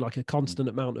 and having like a constant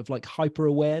amount of like hyper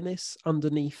awareness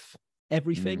underneath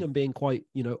everything and being quite,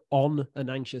 on and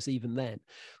anxious even then.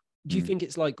 Do you think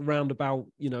it's like roundabout,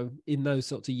 in those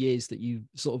sorts of years that you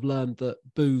sort of learned that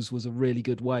booze was a really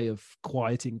good way of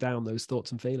quieting down those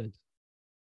thoughts and feelings?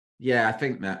 Yeah, I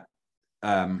think that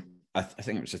I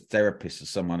think it was a therapist or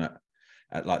someone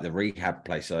at like the rehab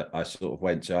place I sort of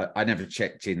went to. I never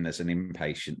checked in as an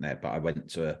inpatient there, but I went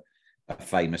to a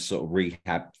famous sort of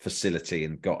rehab facility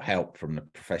and got help from the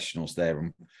professionals there.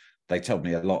 And they told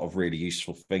me a lot of really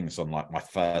useful things on like my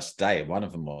first day. And one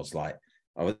of them was like,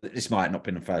 oh, this might not have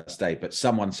been the first day, but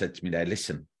someone said to me there,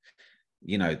 listen,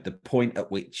 the point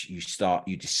at which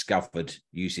you discovered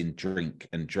using drink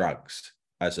and drugs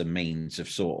as a means of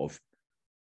sort of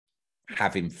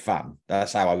having fun.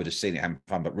 That's how I would have seen it, having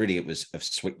fun. But really it was of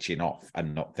switching off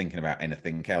and not thinking about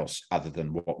anything else other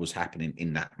than what was happening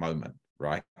in that moment,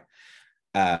 right?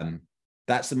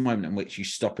 That's the moment in which you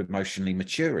stop emotionally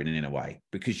maturing in a way,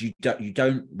 because you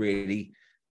don't really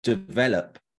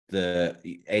develop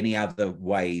any other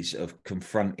ways of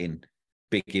confronting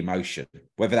big emotion,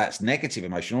 whether that's negative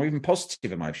emotion or even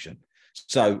positive emotion.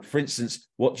 So, for instance,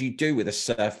 what do you do with a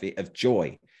surfeit of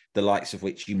joy, the likes of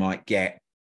which you might get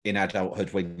in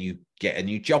adulthood when you get a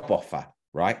new job offer,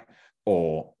 right?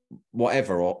 Or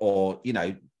whatever, or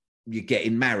you're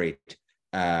getting married,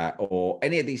 or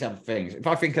any of these other things. If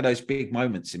I think of those big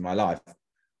moments in my life,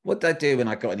 what did I do when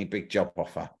I got any big job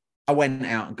offer? I went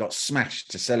out and got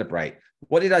smashed to celebrate.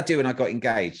 What did I do when I got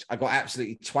engaged? I got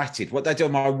absolutely twatted. What did I do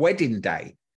on my wedding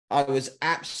day? I was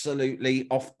absolutely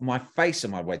off my face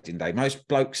on my wedding day. Most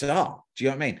blokes are. Do you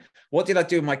know what I mean? What did I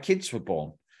do when my kids were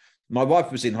born? My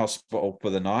wife was in hospital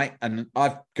for the night, and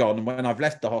I've gone. And when I've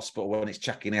left the hospital, when it's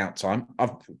checking out time,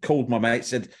 I've called my mate,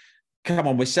 said, come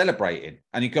on, we're celebrating.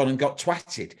 And he'd gone and got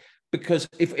twatted. Because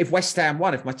if West Ham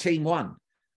won, if my team won,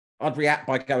 I'd react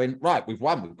by going, right, we've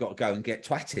won, we've got to go and get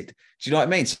twatted. Do you know what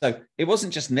I mean? So it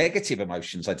wasn't just negative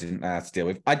emotions I didn't know how to deal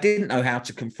with. I didn't know how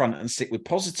to confront and sit with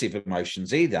positive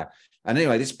emotions either. And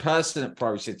anyway, this person at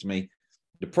Pro said to me,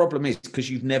 the problem is because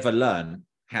you've never learned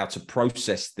how to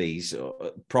process these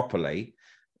properly.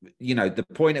 The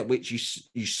point at which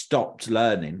you stopped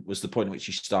learning was the point at which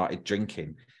you started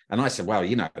drinking. And I said, well,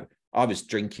 I was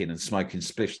drinking and smoking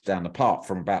spliffs down the park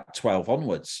from about 12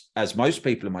 onwards, as most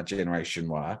people in my generation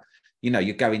were.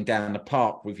 You're going down the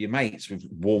park with your mates with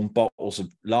warm bottles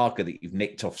of lager that you've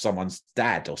nicked off someone's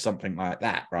dad or something like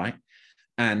that, right?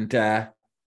 And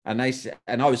they said,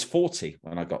 and I was 40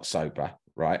 when I got sober,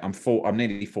 right? I'm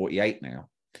nearly 48 now,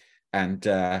 and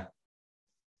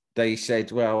they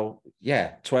said, well,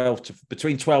 yeah,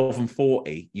 between 12 and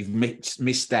 40, you've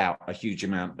missed out a huge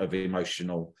amount of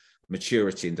emotional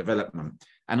maturity and development.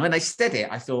 And when they said it,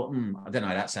 I thought, I don't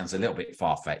know, that sounds a little bit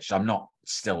far-fetched. I'm not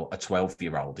still a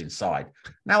 12-year-old inside.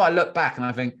 Now I look back and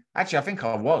I think, actually, I think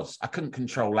I was. I couldn't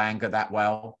control anger that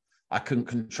well. I couldn't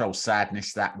control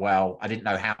sadness that well. I didn't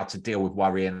know how to deal with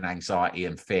worry and anxiety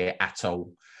and fear at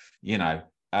all.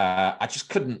 I just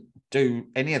couldn't do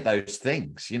any of those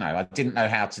things. I didn't know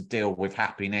how to deal with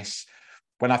happiness.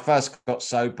 When I first got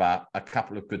sober, a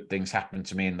couple of good things happened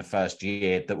to me in the first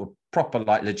year that were proper,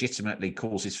 like legitimately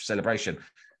causes for celebration.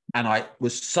 And I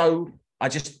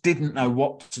just didn't know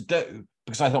what to do,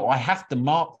 because I thought, I have to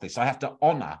mark this. I have to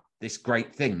honor this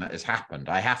great thing that has happened.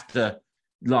 I have to,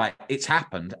 it's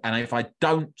happened. And if I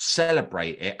don't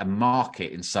celebrate it and mark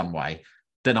it in some way,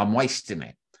 then I'm wasting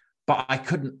it. But I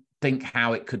couldn't think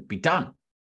how it could be done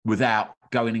without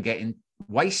going and getting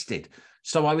wasted.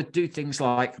 So I would do things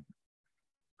like,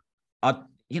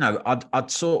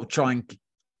 I'd sort of try and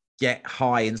get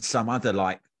high in some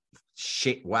other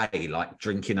shit way, like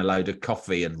drinking a load of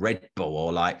coffee and Red Bull,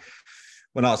 or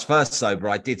when I was first sober,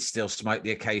 I did still smoke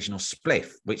the occasional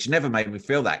spliff, which never made me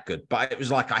feel that good. But it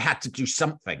was like I had to do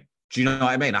something. Do you know what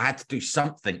I mean? I had to do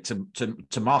something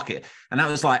to mark it. And that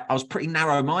was I was pretty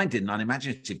narrow-minded and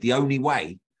unimaginative. The only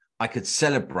way I could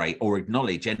celebrate or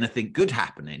acknowledge anything good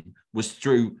happening was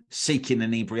through seeking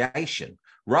inebriation,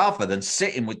 rather than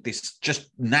sitting with this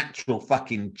just natural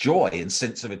fucking joy and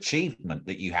sense of achievement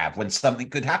that you have when something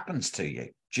good happens to you.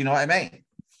 Do you know what I mean?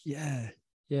 Yeah.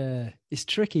 It's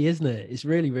tricky, isn't it? It's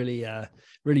really, really,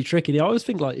 really tricky. I always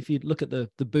think if you look at the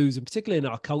booze, and particularly in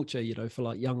our culture,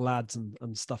 for young lads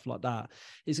and stuff like that,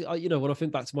 is, when I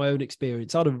think back to my own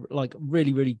experience, I had a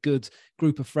really, really good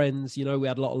group of friends. We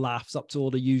had a lot of laughs up to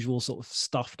all the usual sort of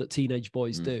stuff that teenage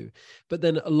boys do. But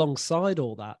then alongside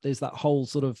all that, there's that whole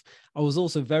sort of, I was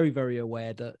also very, very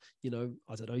aware that, I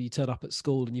don't know, you turn up at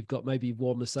school and you've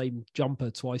worn the same jumper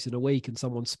twice in a week and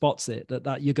someone spots it,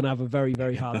 that you're going to have a very,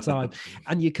 very hard time.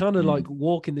 And you kind of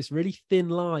walking this really thin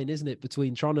line, isn't it,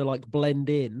 between trying to blend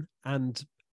in and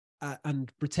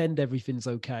and pretend everything's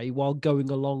okay while going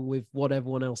along with what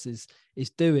everyone else is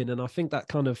doing. And I think that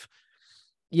kind of,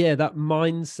 yeah, that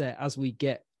mindset as we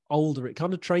get older, it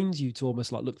kind of trains you to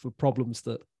almost like look for problems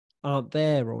that aren't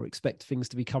there or expect things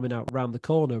to be coming out around the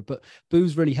corner. But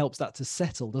booze really helps that to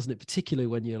settle, doesn't it? Particularly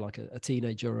when you're like a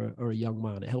teenager or a young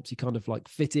man, it helps you kind of like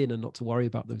fit in and not to worry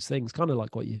about those things, kind of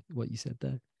like what you said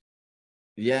there.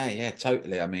 Yeah,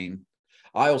 totally. I mean,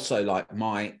 I also like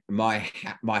my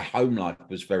home life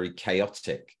was very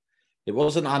chaotic. It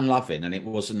wasn't unloving and it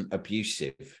wasn't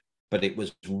abusive, but it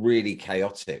was really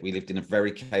chaotic. We lived in a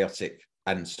very chaotic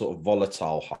and sort of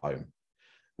volatile home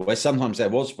where sometimes there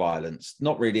was violence,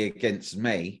 not really against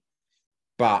me,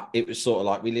 but it was sort of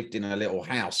like we lived in a little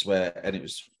house we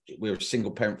were a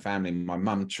single parent family. My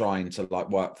mum trying to like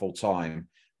work full time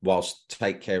whilst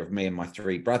take care of me and my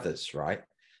three brothers, right?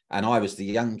 And I was the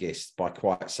youngest by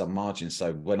quite some margin.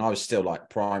 So when I was still like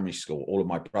primary school, all of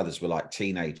my brothers were like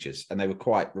teenagers and they were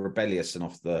quite rebellious and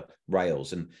off the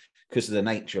rails. And because of the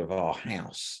nature of our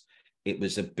house, it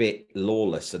was a bit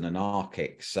lawless and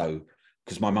anarchic. So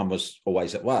because my mum was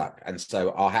always at work. And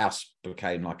so our house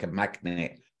became like a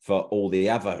magnet for all the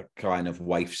other kind of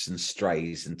waifs and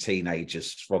strays and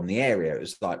teenagers from the area. It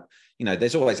was like, you know,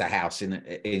 there's always a house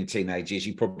in teenagers.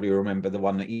 You probably remember the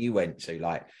one that you went to,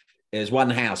 like, there's one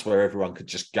house where everyone could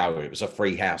just go. It was a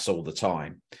free house all the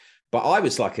time. But I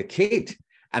was like a kid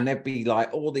and there'd be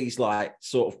like all these like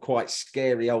sort of quite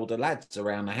scary older lads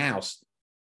around the house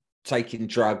taking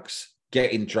drugs,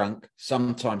 getting drunk,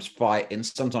 sometimes fighting,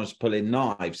 sometimes pulling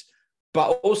knives,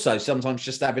 but also sometimes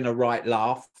just having a right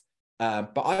laugh.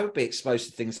 But I would be exposed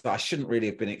to things that I shouldn't really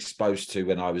have been exposed to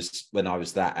when I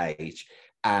was that age.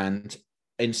 And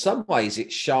in some ways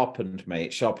it sharpened me.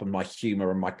 It sharpened my humor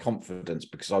and my confidence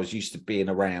because I was used to being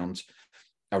around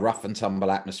a rough and tumble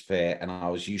atmosphere. And I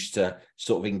was used to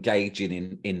sort of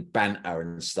engaging in banter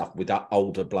and stuff with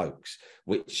older blokes,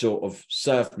 which sort of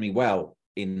served me well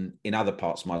in other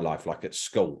parts of my life, like at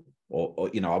school, or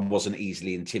you know, I wasn't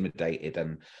easily intimidated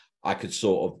and I could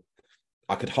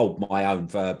hold my own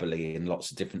verbally in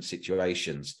lots of different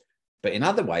situations. But in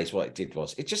other ways, what it did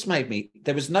was it just made me,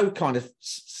 there was no kind of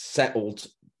settled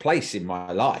place in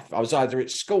my life. I was either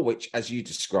at school, which, as you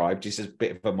described, is a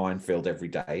bit of a minefield every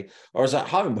day, or I was at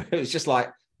home where it was just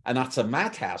like an utter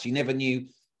madhouse. You never knew.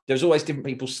 There was always different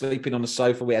people sleeping on the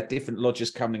sofa. We had different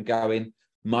lodgers coming and going.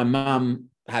 My mum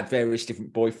had various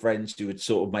different boyfriends who would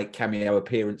sort of make cameo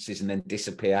appearances and then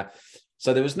disappear.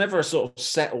 So there was never a sort of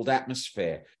settled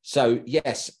atmosphere. So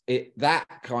yes, I think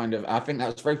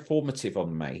that was very formative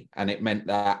on me. And it meant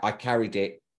that I carried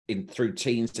it through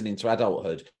teens and into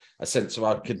adulthood, a sense of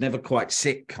I could never quite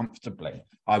sit comfortably.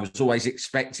 I was always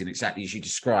expecting, exactly as you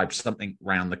described, something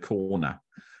round the corner.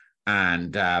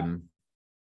 And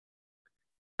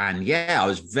yeah, I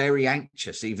was very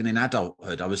anxious, even in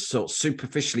adulthood. I was sort of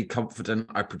superficially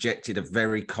confident. I projected a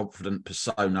very confident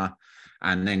persona.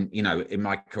 And then, you know, in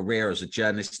my career as a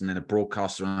journalist and then a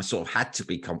broadcaster, and I sort of had to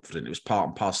be confident. It was part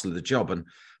and parcel of the job. And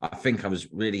I think I was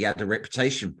really had a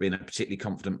reputation for being a particularly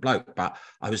confident bloke, but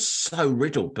I was so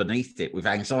riddled beneath it with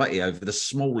anxiety over the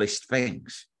smallest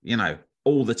things, you know,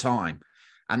 all the time.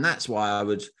 And that's why I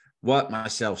would work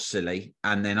myself silly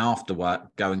and then after work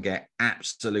go and get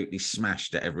absolutely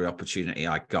smashed at every opportunity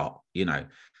I got, you know,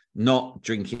 not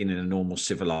drinking in a normal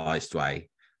civilized way.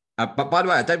 But by the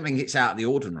way, I don't think it's out of the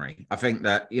ordinary. I think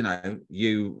that, you know,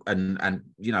 you and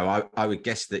you know, I would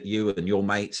guess that you and your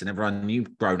mates and everyone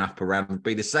you've grown up around would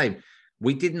be the same.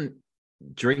 We didn't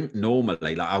drink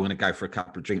normally, like, I'm going to go for a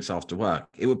couple of drinks after work.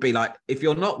 It would be like, if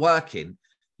you're not working,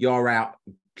 you're out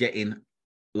getting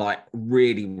like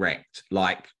really wrecked,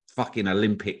 like fucking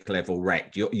Olympic level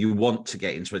wrecked. You want to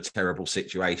get into a terrible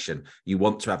situation. You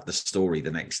want to have the story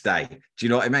the next day. Do you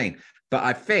know what I mean? But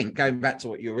I think, going back to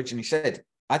what you originally said,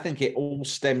 I think it all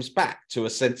stems back to a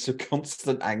sense of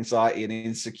constant anxiety and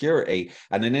insecurity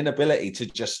and an inability to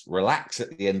just relax at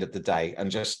the end of the day and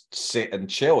just sit and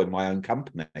chill in my own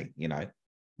company, you know?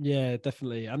 Yeah,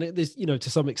 definitely. And it is, you know, to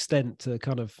some extent to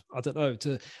kind of, I don't know,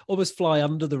 to almost fly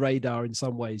under the radar in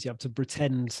some ways. You have to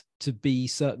pretend to be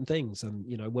certain things. And,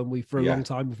 you know, when we, for a long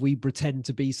time, if we pretend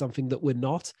to be something that we're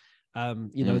not,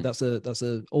 you know, that's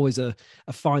always a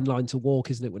fine line to walk,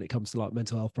 isn't it, when it comes to like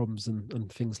mental health problems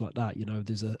and things like that. You know,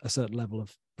 there's a certain level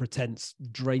of pretense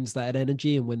drains that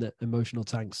energy, and when the emotional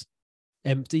tank's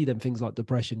empty, then things like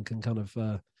depression can kind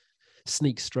of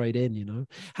sneak straight in, you know.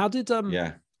 How did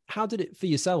it for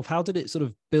yourself? How did it sort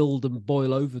of build and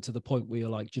boil over to the point where you're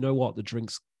like, do you know what, the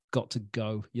drink's got to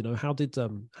go? You know, how did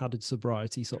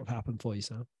sobriety sort of happen for you,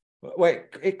 Sam? Well,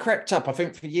 it crept up. I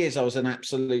think for years I was an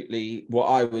absolutely, what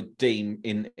I would deem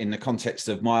in the context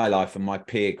of my life and my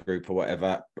peer group or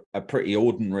whatever, a pretty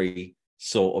ordinary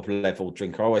sort of level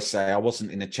drinker. I always say I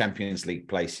wasn't in the Champions League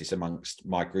places amongst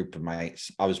my group of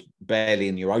mates. I was barely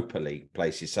in Europa League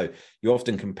places. So you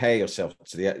often compare yourself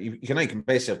to you can only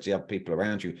compare yourself to the other people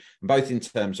around you, both in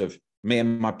terms of me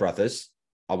and my brothers.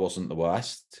 I wasn't the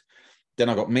worst. Then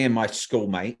I got me and my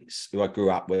schoolmates who I grew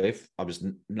up with. I was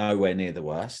nowhere near the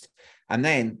worst. And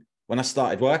then when I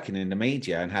started working in the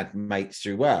media and had mates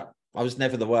through work, I was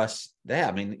never the worst there.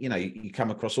 I mean, you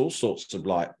come across all sorts of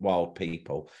like wild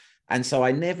people. And so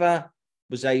I never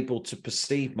was able to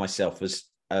perceive myself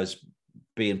as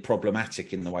being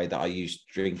problematic in the way that I used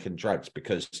drink and drugs,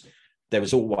 because there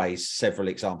was always several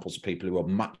examples of people who were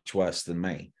much worse than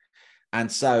me. And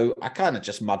so I kind of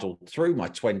just muddled through my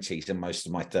 20s and most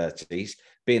of my 30s,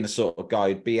 being the sort of guy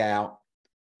who'd be out,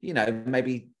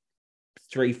 maybe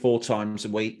 3-4 times a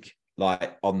week,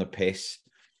 like on the piss.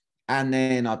 And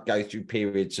then I'd go through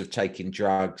periods of taking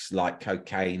drugs, like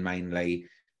cocaine mainly,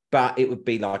 but it would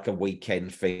be like a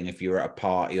weekend thing if you were at a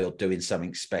party or doing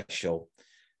something special.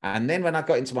 And then when I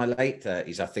got into my late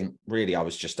 30s, I think really I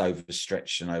was just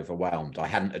overstretched and overwhelmed. I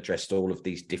hadn't addressed all of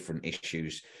these different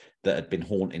issues that had been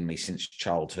haunting me since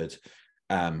childhood.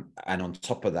 And on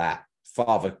top of that,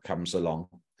 father comes along.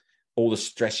 All the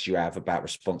stress you have about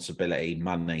responsibility,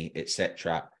 money,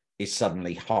 etc., is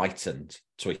suddenly heightened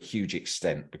to a huge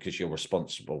extent because you're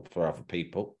responsible for other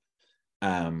people.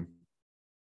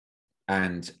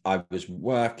 And I was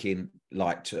working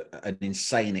like to an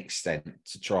insane extent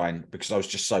to try and, because I was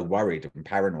just so worried and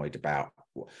paranoid about,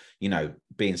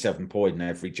 being self-employed and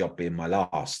every job being my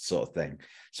last sort of thing.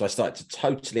 So I started to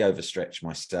totally overstretch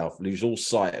myself, lose all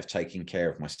sight of taking care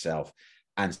of myself.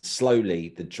 And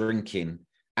slowly the drinking,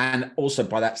 and also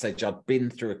by that stage, I'd been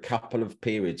through a couple of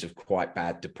periods of quite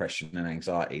bad depression and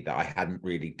anxiety that I hadn't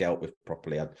really dealt with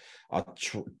properly. I'd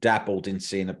dabbled in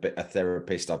seeing a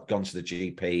therapist. I'd gone to the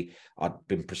GP. I'd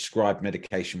been prescribed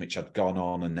medication, which I'd gone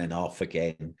on and then off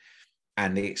again.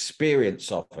 And the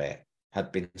experience of it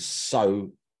had been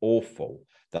so awful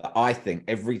that I think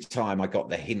every time I got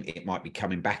the hint it might be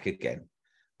coming back again,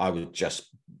 I would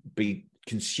just be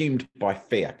consumed by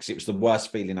fear, because it was the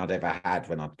worst feeling I'd ever had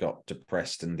when I'd got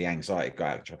depressed and the anxiety got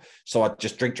out of control. So I'd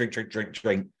just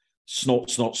drink,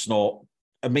 snort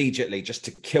immediately just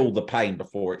to kill the pain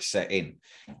before it set in.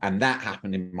 And that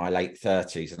happened in my late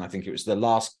 30s. And I think it was the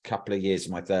last couple of years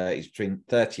of my 30s, between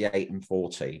 38 and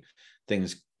 40,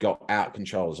 things got out of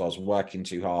control as I was working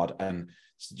too hard. And,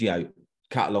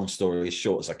 cut a long story as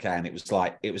short as I can, it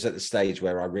was at the stage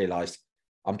where I realized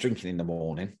I'm drinking in the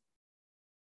morning.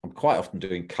 I'm quite often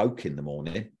doing coke in the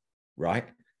morning, right?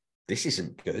 This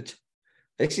isn't good.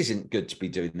 This isn't good to be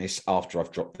doing this after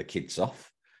I've dropped the kids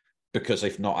off, because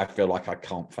if not, I feel like I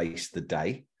can't face the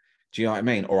day. Do you know what I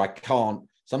mean? Or I can't.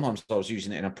 Sometimes I was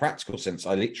using it in a practical sense.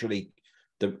 I literally,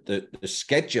 the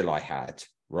schedule I had,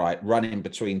 right, running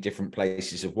between different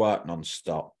places of work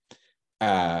nonstop,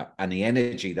 and the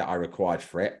energy that I required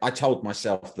for it, I told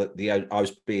myself that I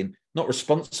was being not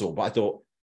responsible, but I thought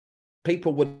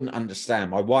people wouldn't understand.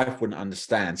 My wife wouldn't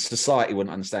understand. Society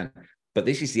wouldn't understand. But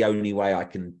this is the only way I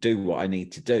can do what I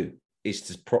need to do, is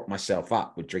to prop myself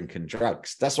up with drink and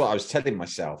drugs. That's what I was telling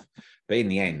myself. But in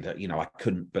the end, I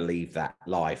couldn't believe that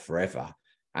lie forever.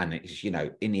 And it's,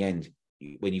 in the end,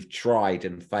 when you've tried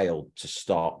and failed to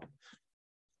stop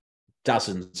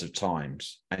dozens of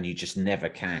times and you just never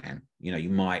can, you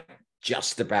might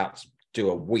just about do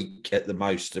a week at the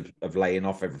most of laying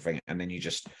off everything, and then you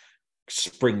just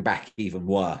spring back even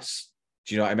worse.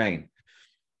 Do you know what I mean?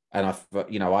 And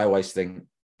I always think,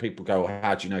 people go, well,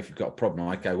 how do you know if you've got a problem?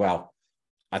 I go, well,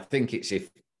 I think it's if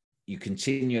you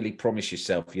continually promise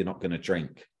yourself you're not going to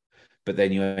drink, but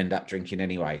then you end up drinking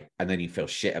anyway, and then you feel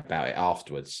shit about it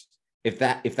afterwards. If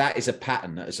that is a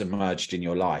pattern that has emerged in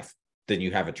your life, then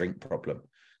you have a drink problem.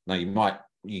 Now,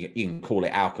 you can call it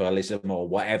alcoholism or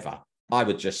whatever. I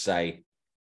would just say,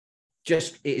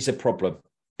 it is a problem.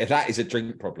 If that is a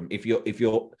drink problem, if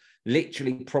you're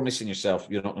literally promising yourself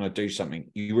you're not going to do something,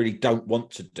 you really don't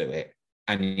want to do it,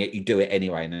 and yet you do it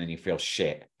anyway, and then you feel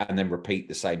shit, and then repeat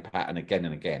the same pattern again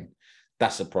and again,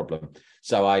 that's a problem.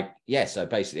 So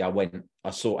basically I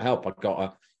sought help.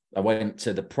 I went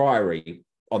to the Priory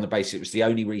on the basis it was the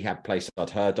only rehab place I'd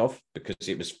heard of, because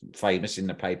it was famous in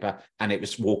the paper and it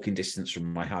was walking distance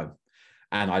from my home.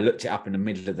 And I looked it up in the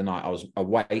middle of the night. I was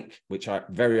awake, which I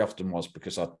very often was,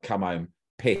 because I'd come home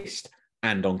pissed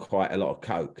and on quite a lot of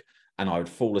coke, and I would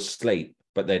fall asleep,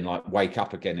 but then wake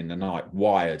up again in the night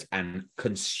wired and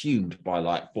consumed by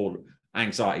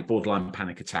anxiety, borderline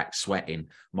panic attack, sweating.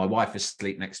 My wife is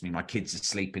asleep next to me. My kids are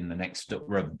asleep in the next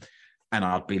room. And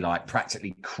I'd be like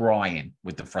practically crying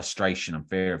with the frustration and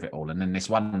fear of it all. And then this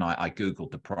one night I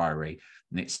Googled the Priory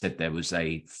and it said there was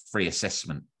a free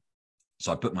assessment.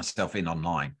 So I put myself in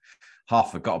online,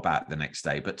 half forgot about it the next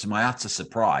day. But to my utter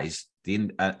surprise,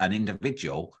 an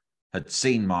individual had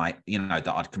seen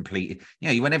that I'd completed.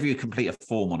 Whenever you complete a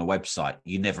form on a website,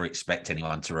 you never expect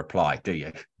anyone to reply, do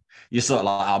you? You're sort of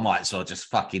like, I might as well just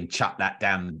fucking chuck that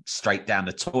down straight down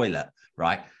the toilet,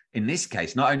 right? In this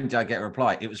case, not only did I get a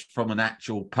reply, it was from an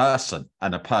actual person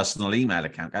and a personal email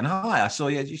account going, hi, I saw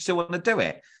you. You still want to do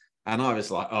it? And I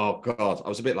was like, oh, God. I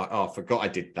was a bit like, oh, I forgot I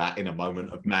did that in a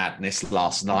moment of madness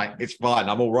last night. It's fine.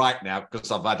 I'm all right now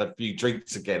because I've had a few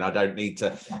drinks again. I don't need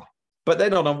to. But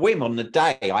then on a whim on the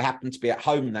day, I happened to be at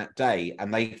home that day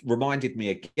and they reminded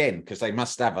me again because they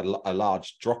must have a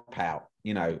large dropout,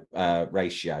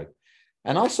 ratio.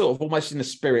 And I sort of almost in the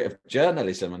spirit of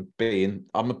journalism and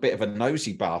I'm a bit of a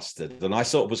nosy bastard. And I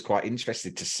sort of was quite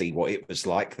interested to see what it was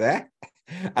like there.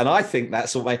 And I think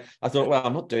that's what I thought, well,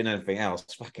 I'm not doing anything else.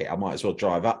 Fuck it. I might as well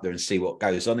drive up there and see what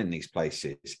goes on in these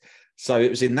places. So it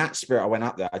was in that spirit I went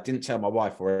up there. I didn't tell my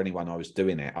wife or anyone I was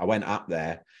doing it. I went up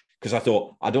there because I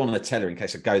thought I don't want to tell her in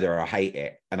case I go there, I hate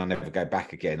it and I never go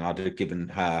back again. I'd have given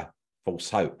her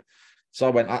false hope. So I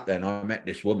went up there and I met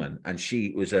this woman and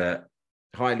she was a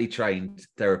highly trained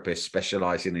therapist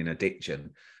specializing in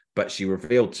addiction. But she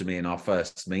revealed to me in our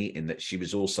first meeting that she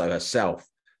was also herself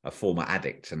a former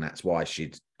addict. And that's why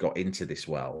she'd got into this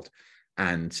world.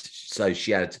 And so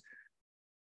she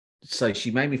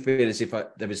made me feel as if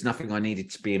there was nothing I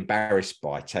needed to be embarrassed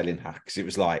by telling her. Because it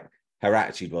was like, her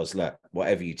attitude was, look,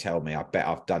 whatever you tell me, I bet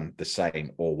I've done the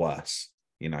same or worse,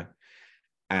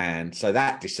 And so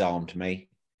that disarmed me.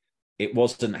 It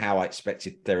wasn't how I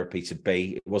expected therapy to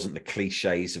be. It wasn't the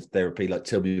cliches of therapy, like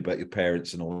tell me about your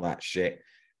parents and all that shit.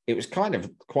 It was kind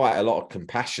of quite a lot of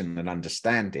compassion and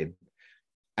understanding.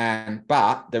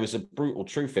 But there was a brutal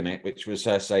truth in it, which was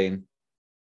her saying,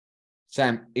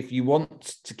 Sam, if you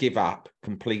want to give up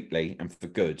completely and for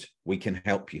good, we can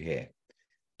help you here.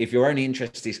 If your only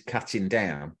interest is cutting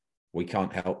down, we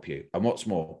can't help you. And what's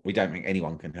more, we don't think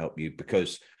anyone can help you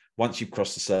because once you've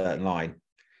crossed a certain line,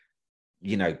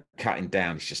 cutting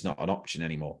down is just not an option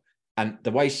anymore. And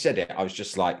the way she said it, I was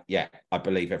just like, yeah, I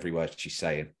believe every word she's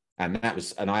saying. And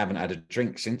I haven't had a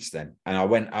drink since then. And I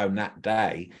went home that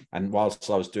day. And whilst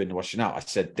I was doing the washing up, I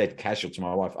said dead casual to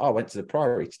my wife, oh, I went to the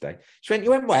Priory today. She went, you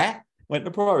went where? Went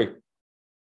to the Priory.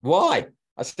 Why?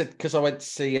 I said, because I went to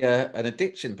see an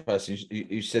addiction person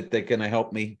who said they're going to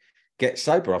help me get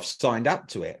sober. I've signed up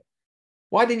to it.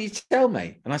 Why didn't you tell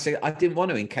me? And I said, I didn't want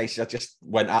to in case I just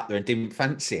went up there and didn't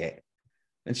fancy it.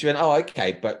 And she went, oh,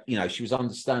 okay. But, she was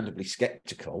understandably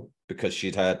skeptical because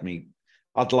she'd heard me.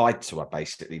 I'd lied to her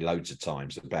basically loads of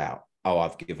times about, oh,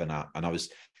 I've given up. And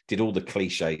did all the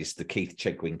cliches, the Keith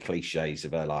Chegwin cliches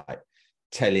of her, like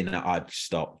telling her I'd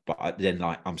stop. But then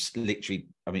I'm literally,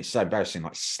 it's so embarrassing,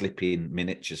 like slipping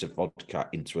miniatures of vodka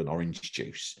into an orange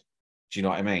juice. Do you know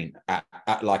what I mean?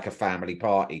 At like a family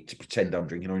party to pretend I'm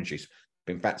drinking orange juice.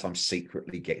 But in fact, I'm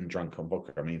secretly getting drunk on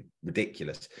vodka.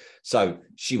 Ridiculous. So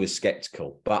she was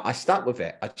skeptical, but I stuck with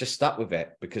it. I just stuck with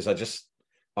it because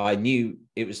I knew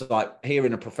it was like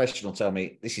hearing a professional tell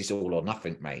me, this is all or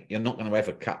nothing, mate. You're not going to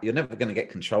ever cut. You're never going to get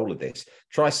control of this.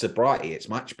 Try sobriety. It's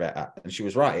much better. And she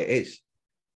was right. It is.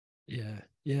 Yeah.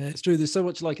 Yeah, it's true. There's so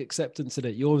much like acceptance in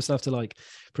it. You always have to like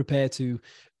prepare to,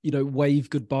 wave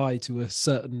goodbye to a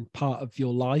certain part of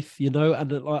your life, and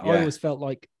like, I always felt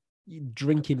like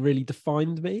drinking really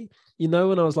defined me, and I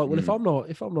was like, well, if I'm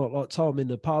not like Tom in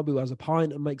the pub who has a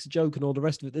pint and makes a joke and all the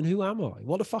rest of it, then who am I?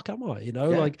 What the fuck am I?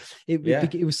 Like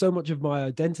it was so much of my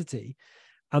identity.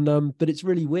 And but it's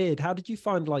really weird. How did you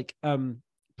find like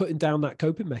putting down that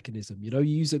coping mechanism? You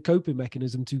use a coping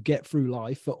mechanism to get through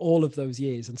life for all of those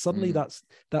years, and suddenly that's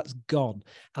gone.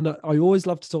 And I always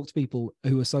love to talk to people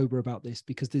who are sober about this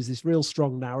because there's this real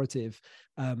strong narrative,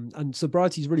 and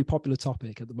sobriety is a really popular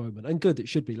topic at the moment, and good, it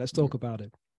should be. Let's talk about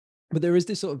it. But there is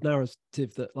this sort of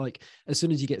narrative that like, as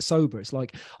soon as you get sober, it's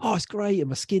like, oh, it's great. And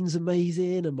my skin's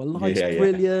amazing and my life's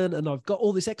brilliant. And I've got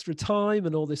all this extra time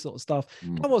and all this sort of stuff.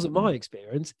 That wasn't my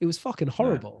experience. It was fucking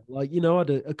horrible. No. Like, I had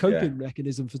a coping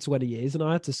mechanism for 20 years and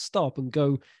I had to stop and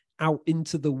go out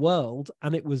into the world.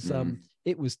 And it was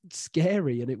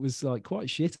scary and it was like quite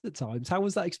shit at times. How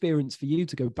was that experience for you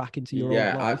to go back into your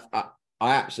own life? I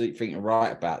absolutely think you're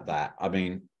right about that.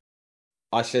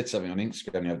 I said something on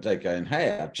Instagram the other day going,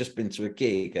 hey, I've just been to a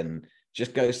gig and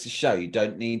just goes to show you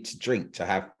don't need to drink to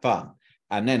have fun.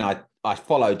 And then I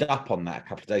followed up on that a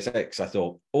couple of days later because I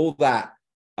thought all that,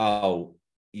 oh,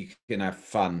 you can have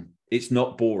fun. It's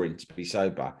not boring to be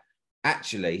sober.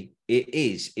 Actually, it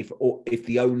is if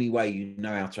the only way you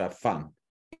know how to have fun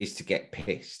is to get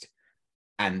pissed.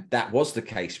 And that was the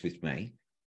case with me.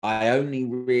 I only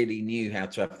really knew how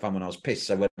to have fun when I was pissed.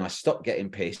 So when I stopped getting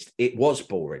pissed, it was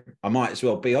boring. I might as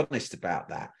well be honest about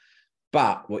that.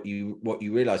 But what you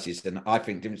realize is, and I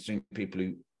think the difference between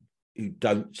people who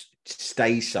don't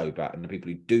stay sober and the people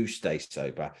who do stay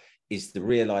sober is the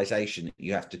realization that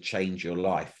you have to change your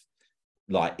life,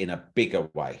 like in a bigger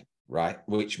way, right?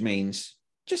 Which means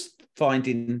just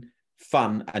finding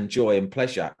fun and joy and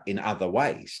pleasure in other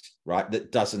ways, right?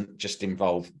 That doesn't just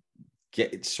involve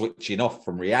switching off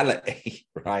from reality,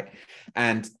 right?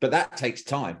 But that takes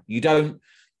time. You don't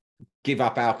give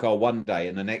up alcohol one day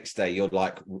and the next day you're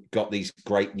like got these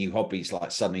great new hobbies,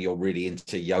 like suddenly you're really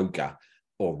into yoga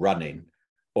or running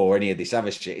or any of this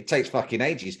other shit. It takes fucking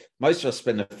ages. Most of us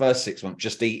spend the first 6 months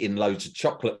just eating loads of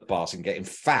chocolate bars and getting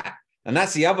fat. And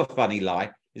that's the other funny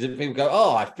lie, is that people go,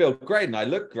 oh, I feel great and I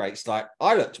look great. It's like,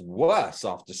 I looked worse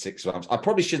after 6 months. I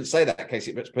probably shouldn't say that in case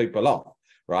it puts people off,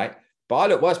 right? But I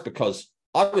look worse because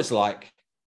I was like,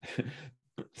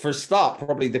 for a start,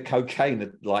 probably the cocaine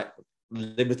had like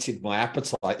limited my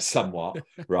appetite somewhat,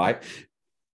 right?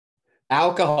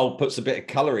 Alcohol puts a bit of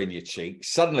color in your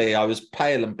cheeks. Suddenly I was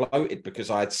pale and bloated because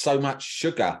I had so much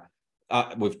sugar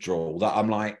withdrawal that I'm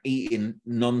like eating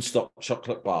non-stop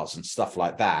chocolate bars and stuff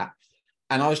like that.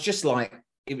 And I was just like,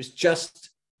 it was just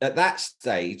at that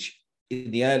stage,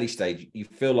 in the early stage, you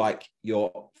feel like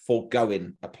you're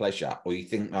foregoing a pleasure, or you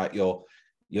think like you're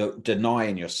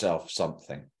denying yourself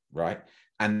something, right?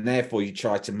 And therefore you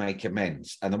try to make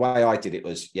amends. And the way I did it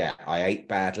was, I ate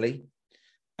badly.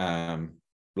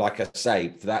 Like I say,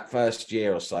 for that first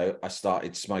year or so, I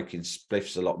started smoking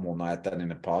spliffs a lot more than I had done in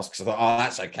the past, because I thought, oh,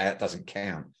 that's okay, it doesn't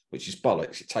count, which is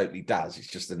bollocks. It totally does.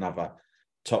 It's just another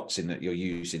toxin that you're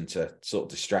using to sort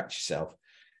of distract yourself.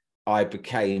 I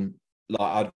became, like,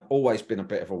 I'd always been a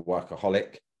bit of a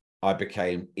workaholic. I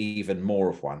became even more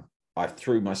of one. I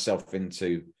threw myself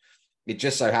into, it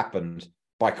just so happened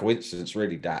by coincidence,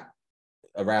 really, that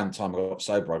around the time I got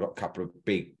sober, I got a couple of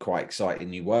big, quite exciting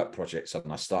new work projects,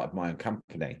 and I started my own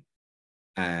company.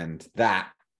 And that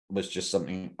was just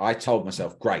something I told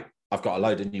myself, great, I've got a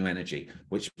load of new energy,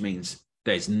 which means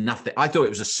there's nothing. I thought it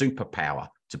was a superpower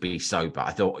to be sober.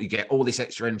 I thought you get all this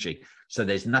extra energy, so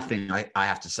there's nothing I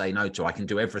have to say no to. I can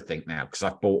do everything now because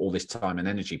I've bought all this time and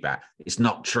energy back. It's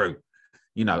not true.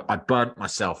 You know, I burnt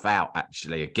myself out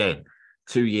actually again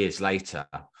 2 years later.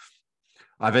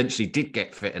 I eventually did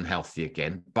get fit and healthy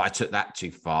again, but I took that too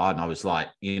far. And I was like,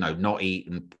 you know, not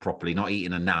eating properly, not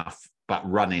eating enough, but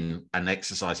running and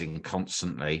exercising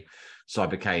constantly. So I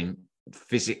became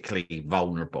physically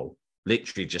vulnerable,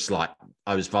 literally just like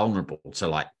I was vulnerable to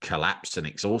like collapse and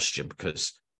exhaustion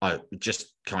because I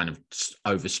just kind of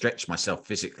overstretched myself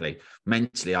physically.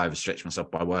 Mentally, I overstretched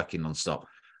myself by working nonstop.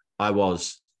 I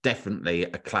was definitely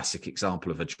a classic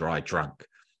example of a dry drunk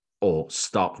or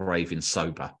stark raving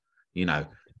sober. You know,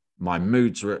 my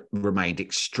moods remained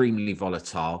extremely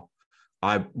volatile.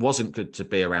 I wasn't good to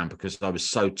be around because I was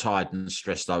so tired and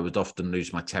stressed. I would often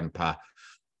lose my temper.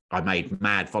 I made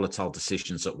mad, volatile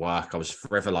decisions at work. I was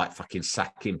forever like fucking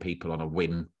sacking people on a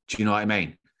whim. Do you know what I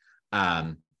mean?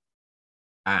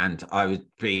 And I would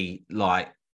be like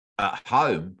at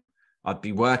home, I'd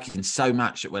be working so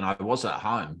much that when I was at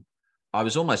home, I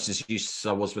was almost as used as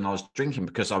I was when I was drinking,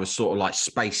 because I was sort of like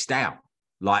spaced out.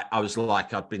 Like I was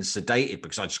like I'd been sedated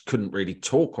because I just couldn't really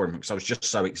talk or anything because I was just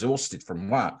so exhausted from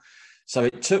work. So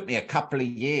it took me a couple of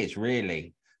years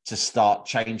really to start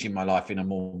changing my life in a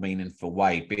more meaningful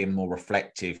way, being more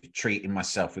reflective, treating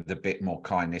myself with a bit more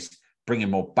kindness, bringing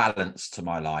more balance to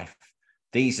my life.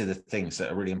 These are the things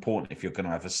that are really important if you're going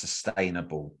to have a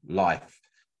sustainable life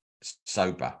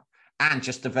sober, and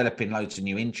just developing loads of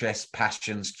new interests,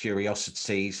 passions,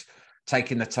 curiosities,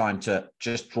 taking the time to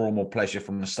just draw more pleasure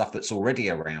from the stuff that's already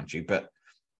around you, but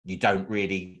you don't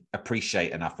really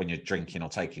appreciate enough when you're drinking or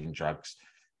taking drugs.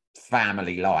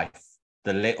 Family life,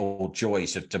 the little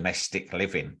joys of domestic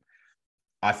living.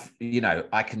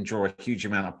 I can draw a huge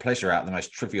amount of pleasure out of the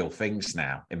most trivial things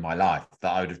now in my life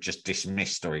that I would have just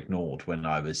dismissed or ignored when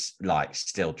I was like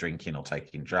still drinking or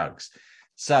taking drugs.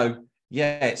 So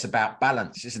yeah, it's about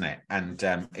balance, isn't it? And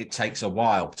it takes a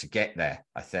while to get there,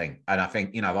 I think. And I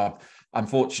think,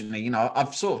 unfortunately,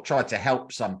 I've sort of tried to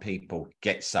help some people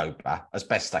get sober as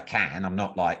best I can. I'm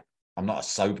not a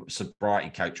sobriety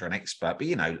coach or an expert,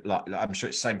 but like I'm sure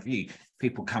it's the same for you.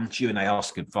 People come to you and they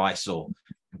ask advice or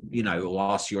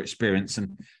ask your experience.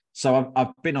 And so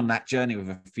I've been on that journey with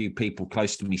a few people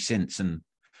close to me since. And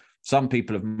Some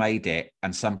people have made it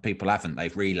and some people haven't.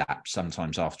 They've relapsed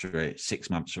sometimes after 6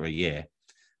 months or a year.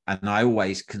 And I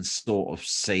always can sort of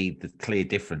see the clear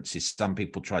differences. Some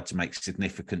people tried to make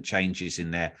significant changes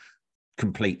in their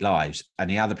complete lives, and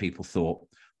the other people thought,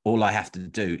 all I have to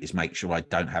do is make sure I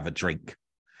don't have a drink.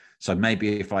 So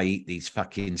maybe if I eat these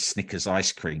fucking Snickers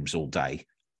ice creams all day,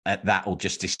 that'll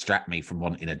just distract me from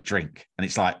wanting a drink. And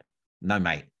it's like, no,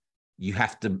 mate, you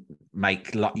have to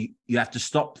you have to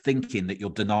stop thinking that you're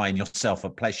denying yourself a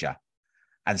pleasure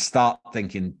and start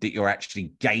thinking that you're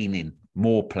actually gaining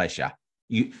more pleasure.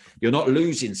 You're not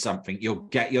losing something. You're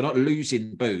not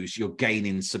losing booze. You're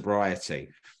gaining sobriety.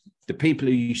 The people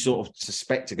who you sort of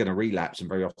suspect are going to relapse, and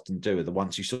very often do, are the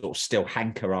ones who sort of still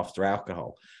hanker after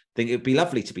alcohol. Think it'd be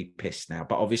lovely to be pissed now,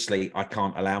 but obviously I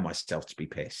can't allow myself to be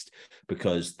pissed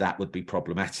because that would be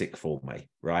problematic for me,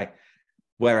 right?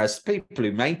 Whereas people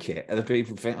who make it are the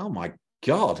people who think, oh my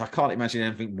God, I can't imagine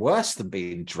anything worse than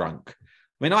being drunk.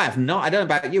 I mean, I don't know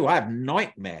about you, I have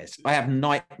nightmares. I have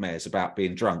nightmares about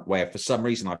being drunk where for some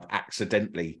reason I've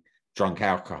accidentally drunk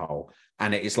alcohol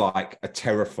and it is like a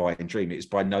terrifying dream. It is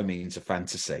by no means a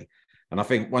fantasy. And I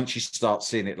think once you start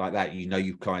seeing it like that, you know,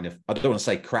 you kind of, I don't want to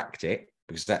say cracked it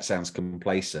because that sounds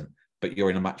complacent, but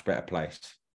you're in a much better place.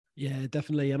 Yeah,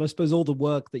 definitely. And I suppose all the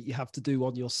work that you have to do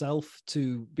on yourself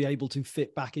to be able to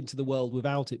fit back into the world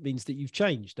without it means that you've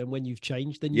changed. And when you've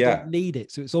changed, then you don't need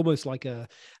it. So it's almost like a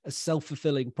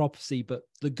self-fulfilling prophecy, but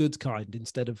the good kind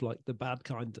instead of like the bad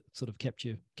kind that sort of kept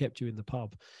you in the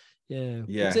pub.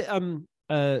 Yeah.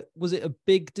 Was it a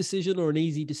big decision or an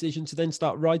easy decision to then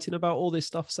start writing about all this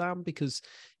stuff, Sam? Because,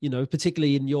 you know,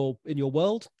 particularly in your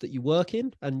world that you work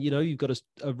in, and, you know, you've got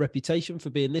a reputation for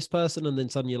being this person, and then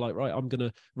suddenly you're like, right, I'm going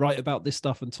to write about this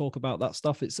stuff and talk about that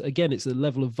stuff. It's a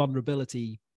level of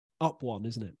vulnerability up one,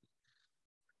 isn't it?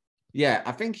 Yeah,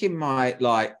 I think in my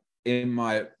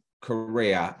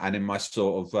career and in my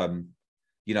sort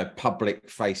of, public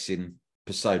facing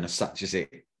persona, such as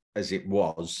it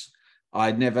was,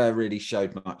 I never really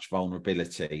showed much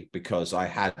vulnerability because I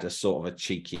had a sort of a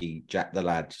cheeky Jack the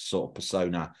Lad sort of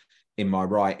persona in my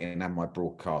writing and my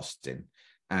broadcasting.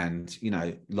 And, you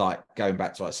know, like going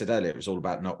back to what I said earlier, it was all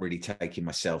about not really taking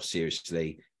myself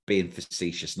seriously, being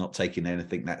facetious, not taking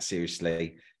anything that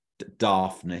seriously,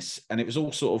 daftness. And it was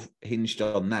all sort of hinged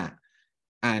on that.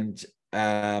 And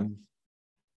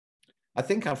I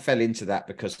think I fell into that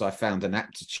because I found an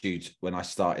aptitude when I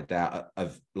started out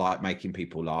of like making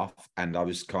people laugh, and I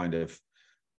was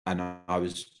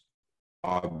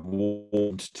I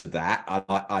warmed to that.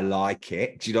 I like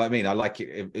it. Do you know what I mean? I like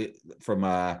it from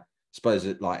I suppose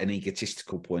like an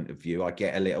egotistical point of view. I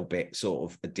get a little bit sort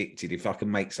of addicted. If I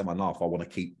can make someone laugh, I want to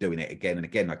keep doing it again and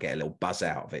again. I get a little buzz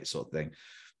out of it, sort of thing.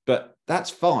 But that's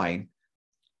fine.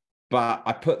 But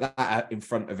I put that out in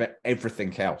front of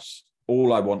everything else.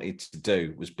 All I wanted to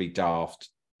do was be daft,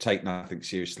 take nothing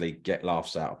seriously, get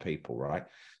laughs out of people, right?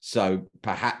 So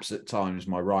perhaps at times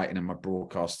my writing and my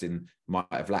broadcasting might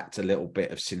have lacked a little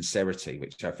bit of sincerity,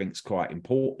 which I think is quite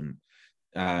important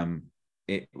when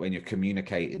you're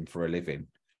communicating for a living.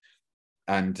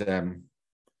 And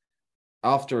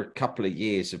after a couple of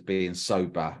years of being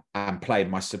sober and playing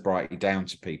my sobriety down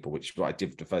to people, which is what I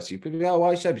did for the first few people, go, oh,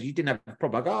 why sober? You didn't have a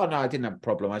problem. I go, oh, no, I didn't have a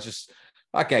problem.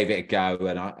 I gave it a go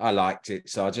and I liked it.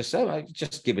 So I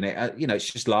just giving it,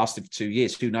 it's just lasted for 2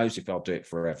 years. Who knows if I'll do it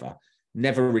forever?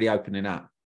 Never really opening up.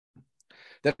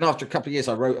 Then after a couple of years,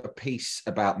 I wrote a piece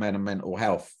about men and mental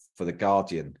health for The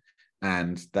Guardian.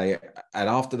 And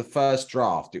after the first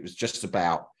draft, it was just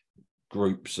about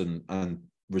groups and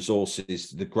resources,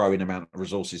 the growing amount of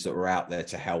resources that were out there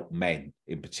to help men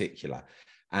in particular.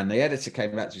 And the editor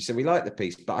came back to me and said, we like the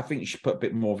piece, but I think you should put a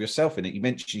bit more of yourself in it. You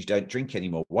mentioned you don't drink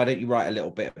anymore. Why don't you write a little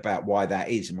bit about why that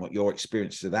is and what your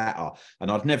experiences of that are?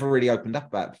 And I'd never really opened up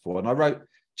about it before. And I wrote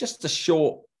just a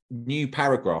short new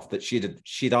paragraph that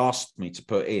she'd asked me to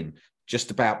put in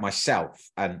just about myself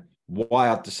and why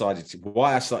I started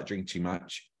drinking too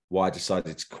much, why I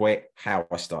decided to quit, how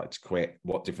I started to quit,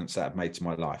 what difference that had made to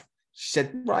my life. She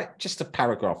said, right, just a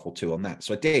paragraph or two on that.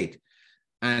 So I did.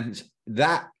 And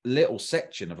that little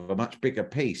section of a much bigger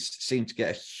piece seemed to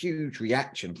get a huge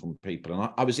reaction from people.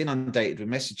 And I was inundated with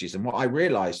messages. And what I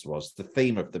realized was the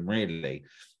theme of them really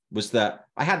was that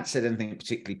I hadn't said anything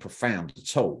particularly profound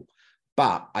at all.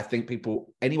 But I think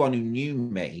anyone who knew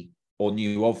me or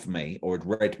knew of me or had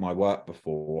read my work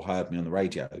before or heard me on the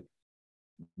radio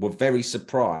were very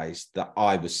surprised that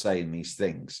I was saying these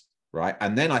things, right?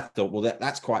 And then I thought, well,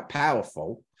 that's quite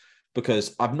powerful,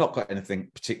 because I've not got anything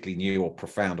particularly new or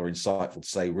profound or insightful to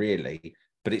say, really.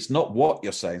 But it's not what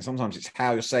you're saying. Sometimes it's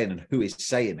how you're saying and who is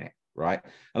saying it, right?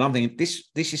 And I'm thinking this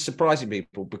is surprising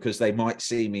people because they might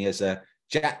see me as a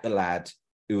Jack the lad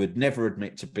who would never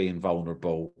admit to being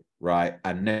vulnerable, right,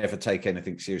 and never take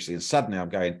anything seriously. And suddenly I'm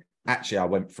going, actually, I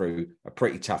went through a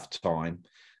pretty tough time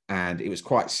and it was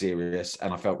quite serious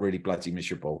and I felt really bloody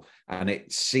miserable. And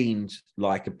it seemed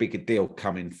like a bigger deal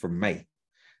coming from me.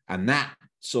 And that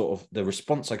sort of, the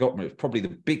response I got from it was probably the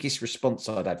biggest response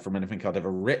I'd had from anything I'd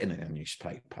ever written in a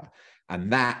newspaper.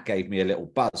 And that gave me a little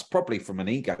buzz, probably from an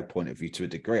ego point of view to a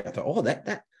degree. I thought, oh,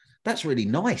 that's really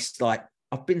nice. Like,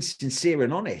 I've been sincere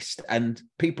and honest and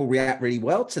people react really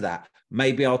well to that.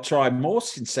 Maybe I'll try more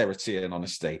sincerity and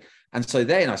honesty. And so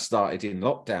then I started in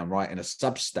lockdown writing a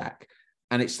Substack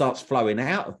and it starts flowing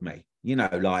out of me, you know,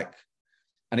 like,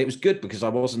 and it was good because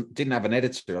I didn't have an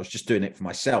editor. I was just doing it for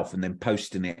myself and then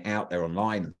posting it out there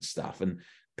online and stuff. And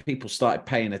people started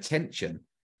paying attention.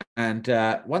 And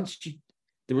once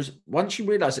you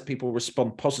realize that people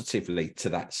respond positively to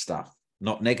that stuff,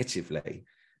 not negatively,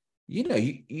 you know,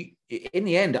 you in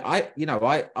the end, I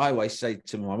always say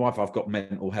to my wife, I've got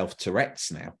mental health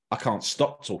Tourette's now. I can't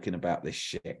stop talking about this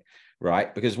shit,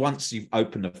 right? Because once you've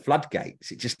opened the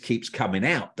floodgates, it just keeps coming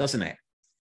out, doesn't it?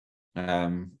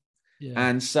 Yeah.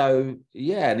 And so,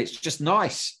 yeah, and it's just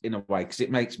nice in a way because it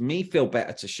makes me feel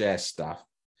better to share stuff.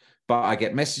 But I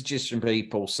get messages from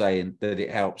people saying that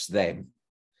it helps them.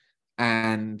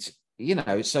 And, you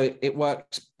know, so it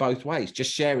works both ways,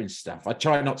 just sharing stuff. I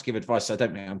try not to give advice I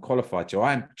don't think I'm qualified to.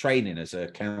 I'm training as a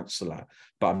counsellor,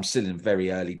 but I'm still in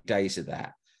very early days of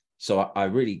that. So I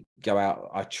really go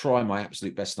out, I try my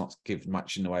absolute best not to give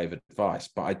much in the way of advice,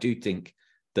 but I do think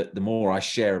that the more I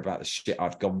share about the shit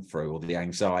I've gone through or the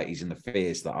anxieties and the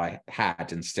fears that I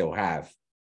had and still have,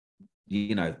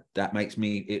 you know, that makes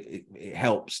me, it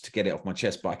helps to get it off my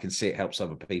chest, but I can see it helps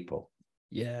other people.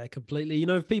 Yeah, completely. You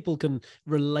know, if people can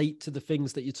relate to the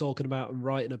things that you're talking about and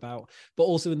writing about, but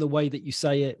also in the way that you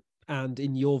say it and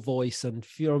in your voice and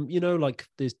from, you know, like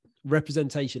this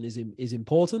representation is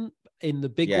important in the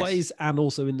big ways and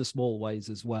also in the small ways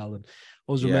as well. And I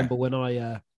always remember when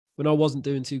I wasn't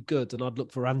doing too good and I'd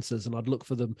look for answers and I'd look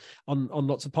for them on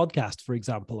lots of podcasts, for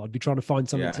example. I'd be trying to find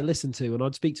something to listen to and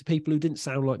I'd speak to people who didn't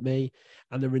sound like me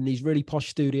and they're in these really posh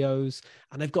studios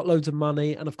and they've got loads of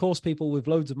money. And of course, people with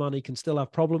loads of money can still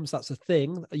have problems. That's a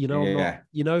thing, you know, I'm not,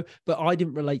 you know, but I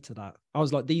didn't relate to that. I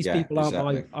was like, these people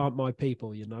aren't my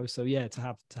people, you know? So yeah, to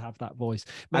have that voice.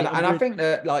 Mate, and I think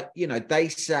that, like, you know, they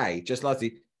say, just like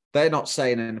they're not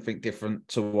saying anything different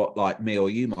to what like me or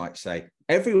you might say.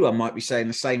 Everyone might be saying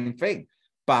the same thing,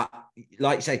 but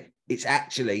like you say, it's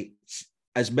actually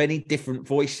as many different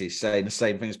voices saying the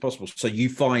same thing as possible. So you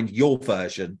find your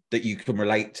version that you can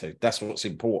relate to. That's what's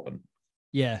important.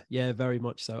 Yeah, very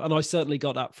much so. And I certainly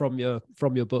got that from your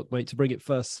book, mate, to bring it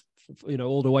first, you know,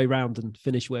 all the way around and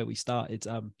finish where we started.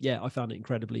 I found it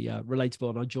incredibly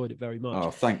relatable and I enjoyed it very much.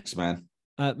 Oh, thanks, man.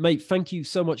 Mate, thank you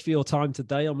so much for your time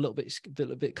today. I'm a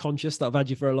little bit conscious that I've had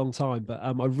you for a long time, but I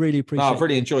really appreciate. I've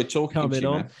really enjoyed talking to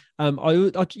you, man.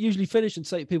 I usually finish and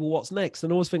say to people, "What's next?"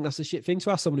 And I always think that's a shit thing to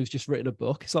ask someone who's just written a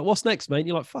book. It's like, "What's next, mate?" And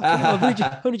you're like, "Fuck, I've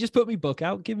only just put my book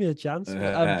out. Give me a chance."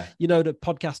 But, you know, the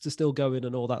podcasts are still going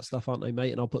and all that stuff, aren't they,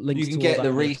 mate? And I'll put links. You can get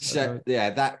the reset. Yeah,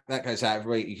 that goes out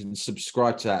every week. You can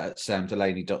subscribe to that at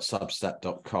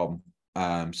samdelaney.substack.com.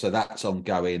 So that's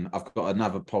ongoing. I've got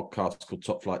another podcast called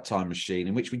Top Flight Time Machine,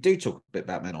 in which we do talk a bit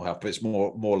about mental health, but it's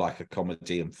more like a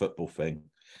comedy and football thing.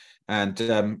 And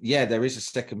there is a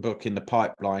second book in the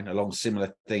pipeline along a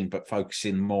similar theme, but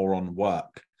focusing more on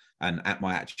work and at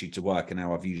my attitude to work and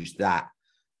how I've used that,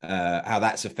 how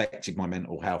that's affected my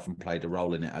mental health and played a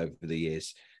role in it over the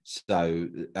years. So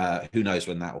who knows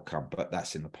when that will come, but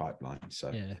that's in the pipeline.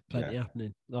 So yeah, plenty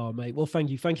happening. Oh, mate. Well, thank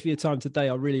you for your time today.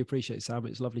 I really appreciate it, Sam.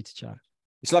 It's lovely to chat.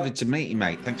 It's lovely to meet you,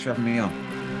 mate. Thanks for having me on.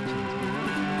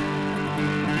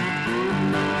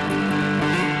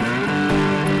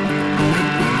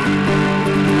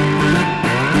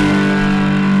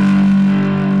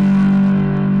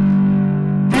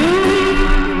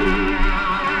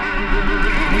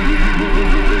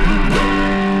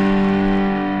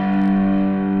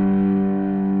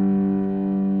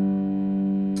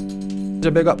 A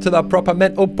big up to the Proper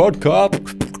Mental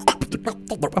Podcast.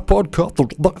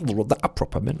 A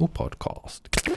proper mental podcast.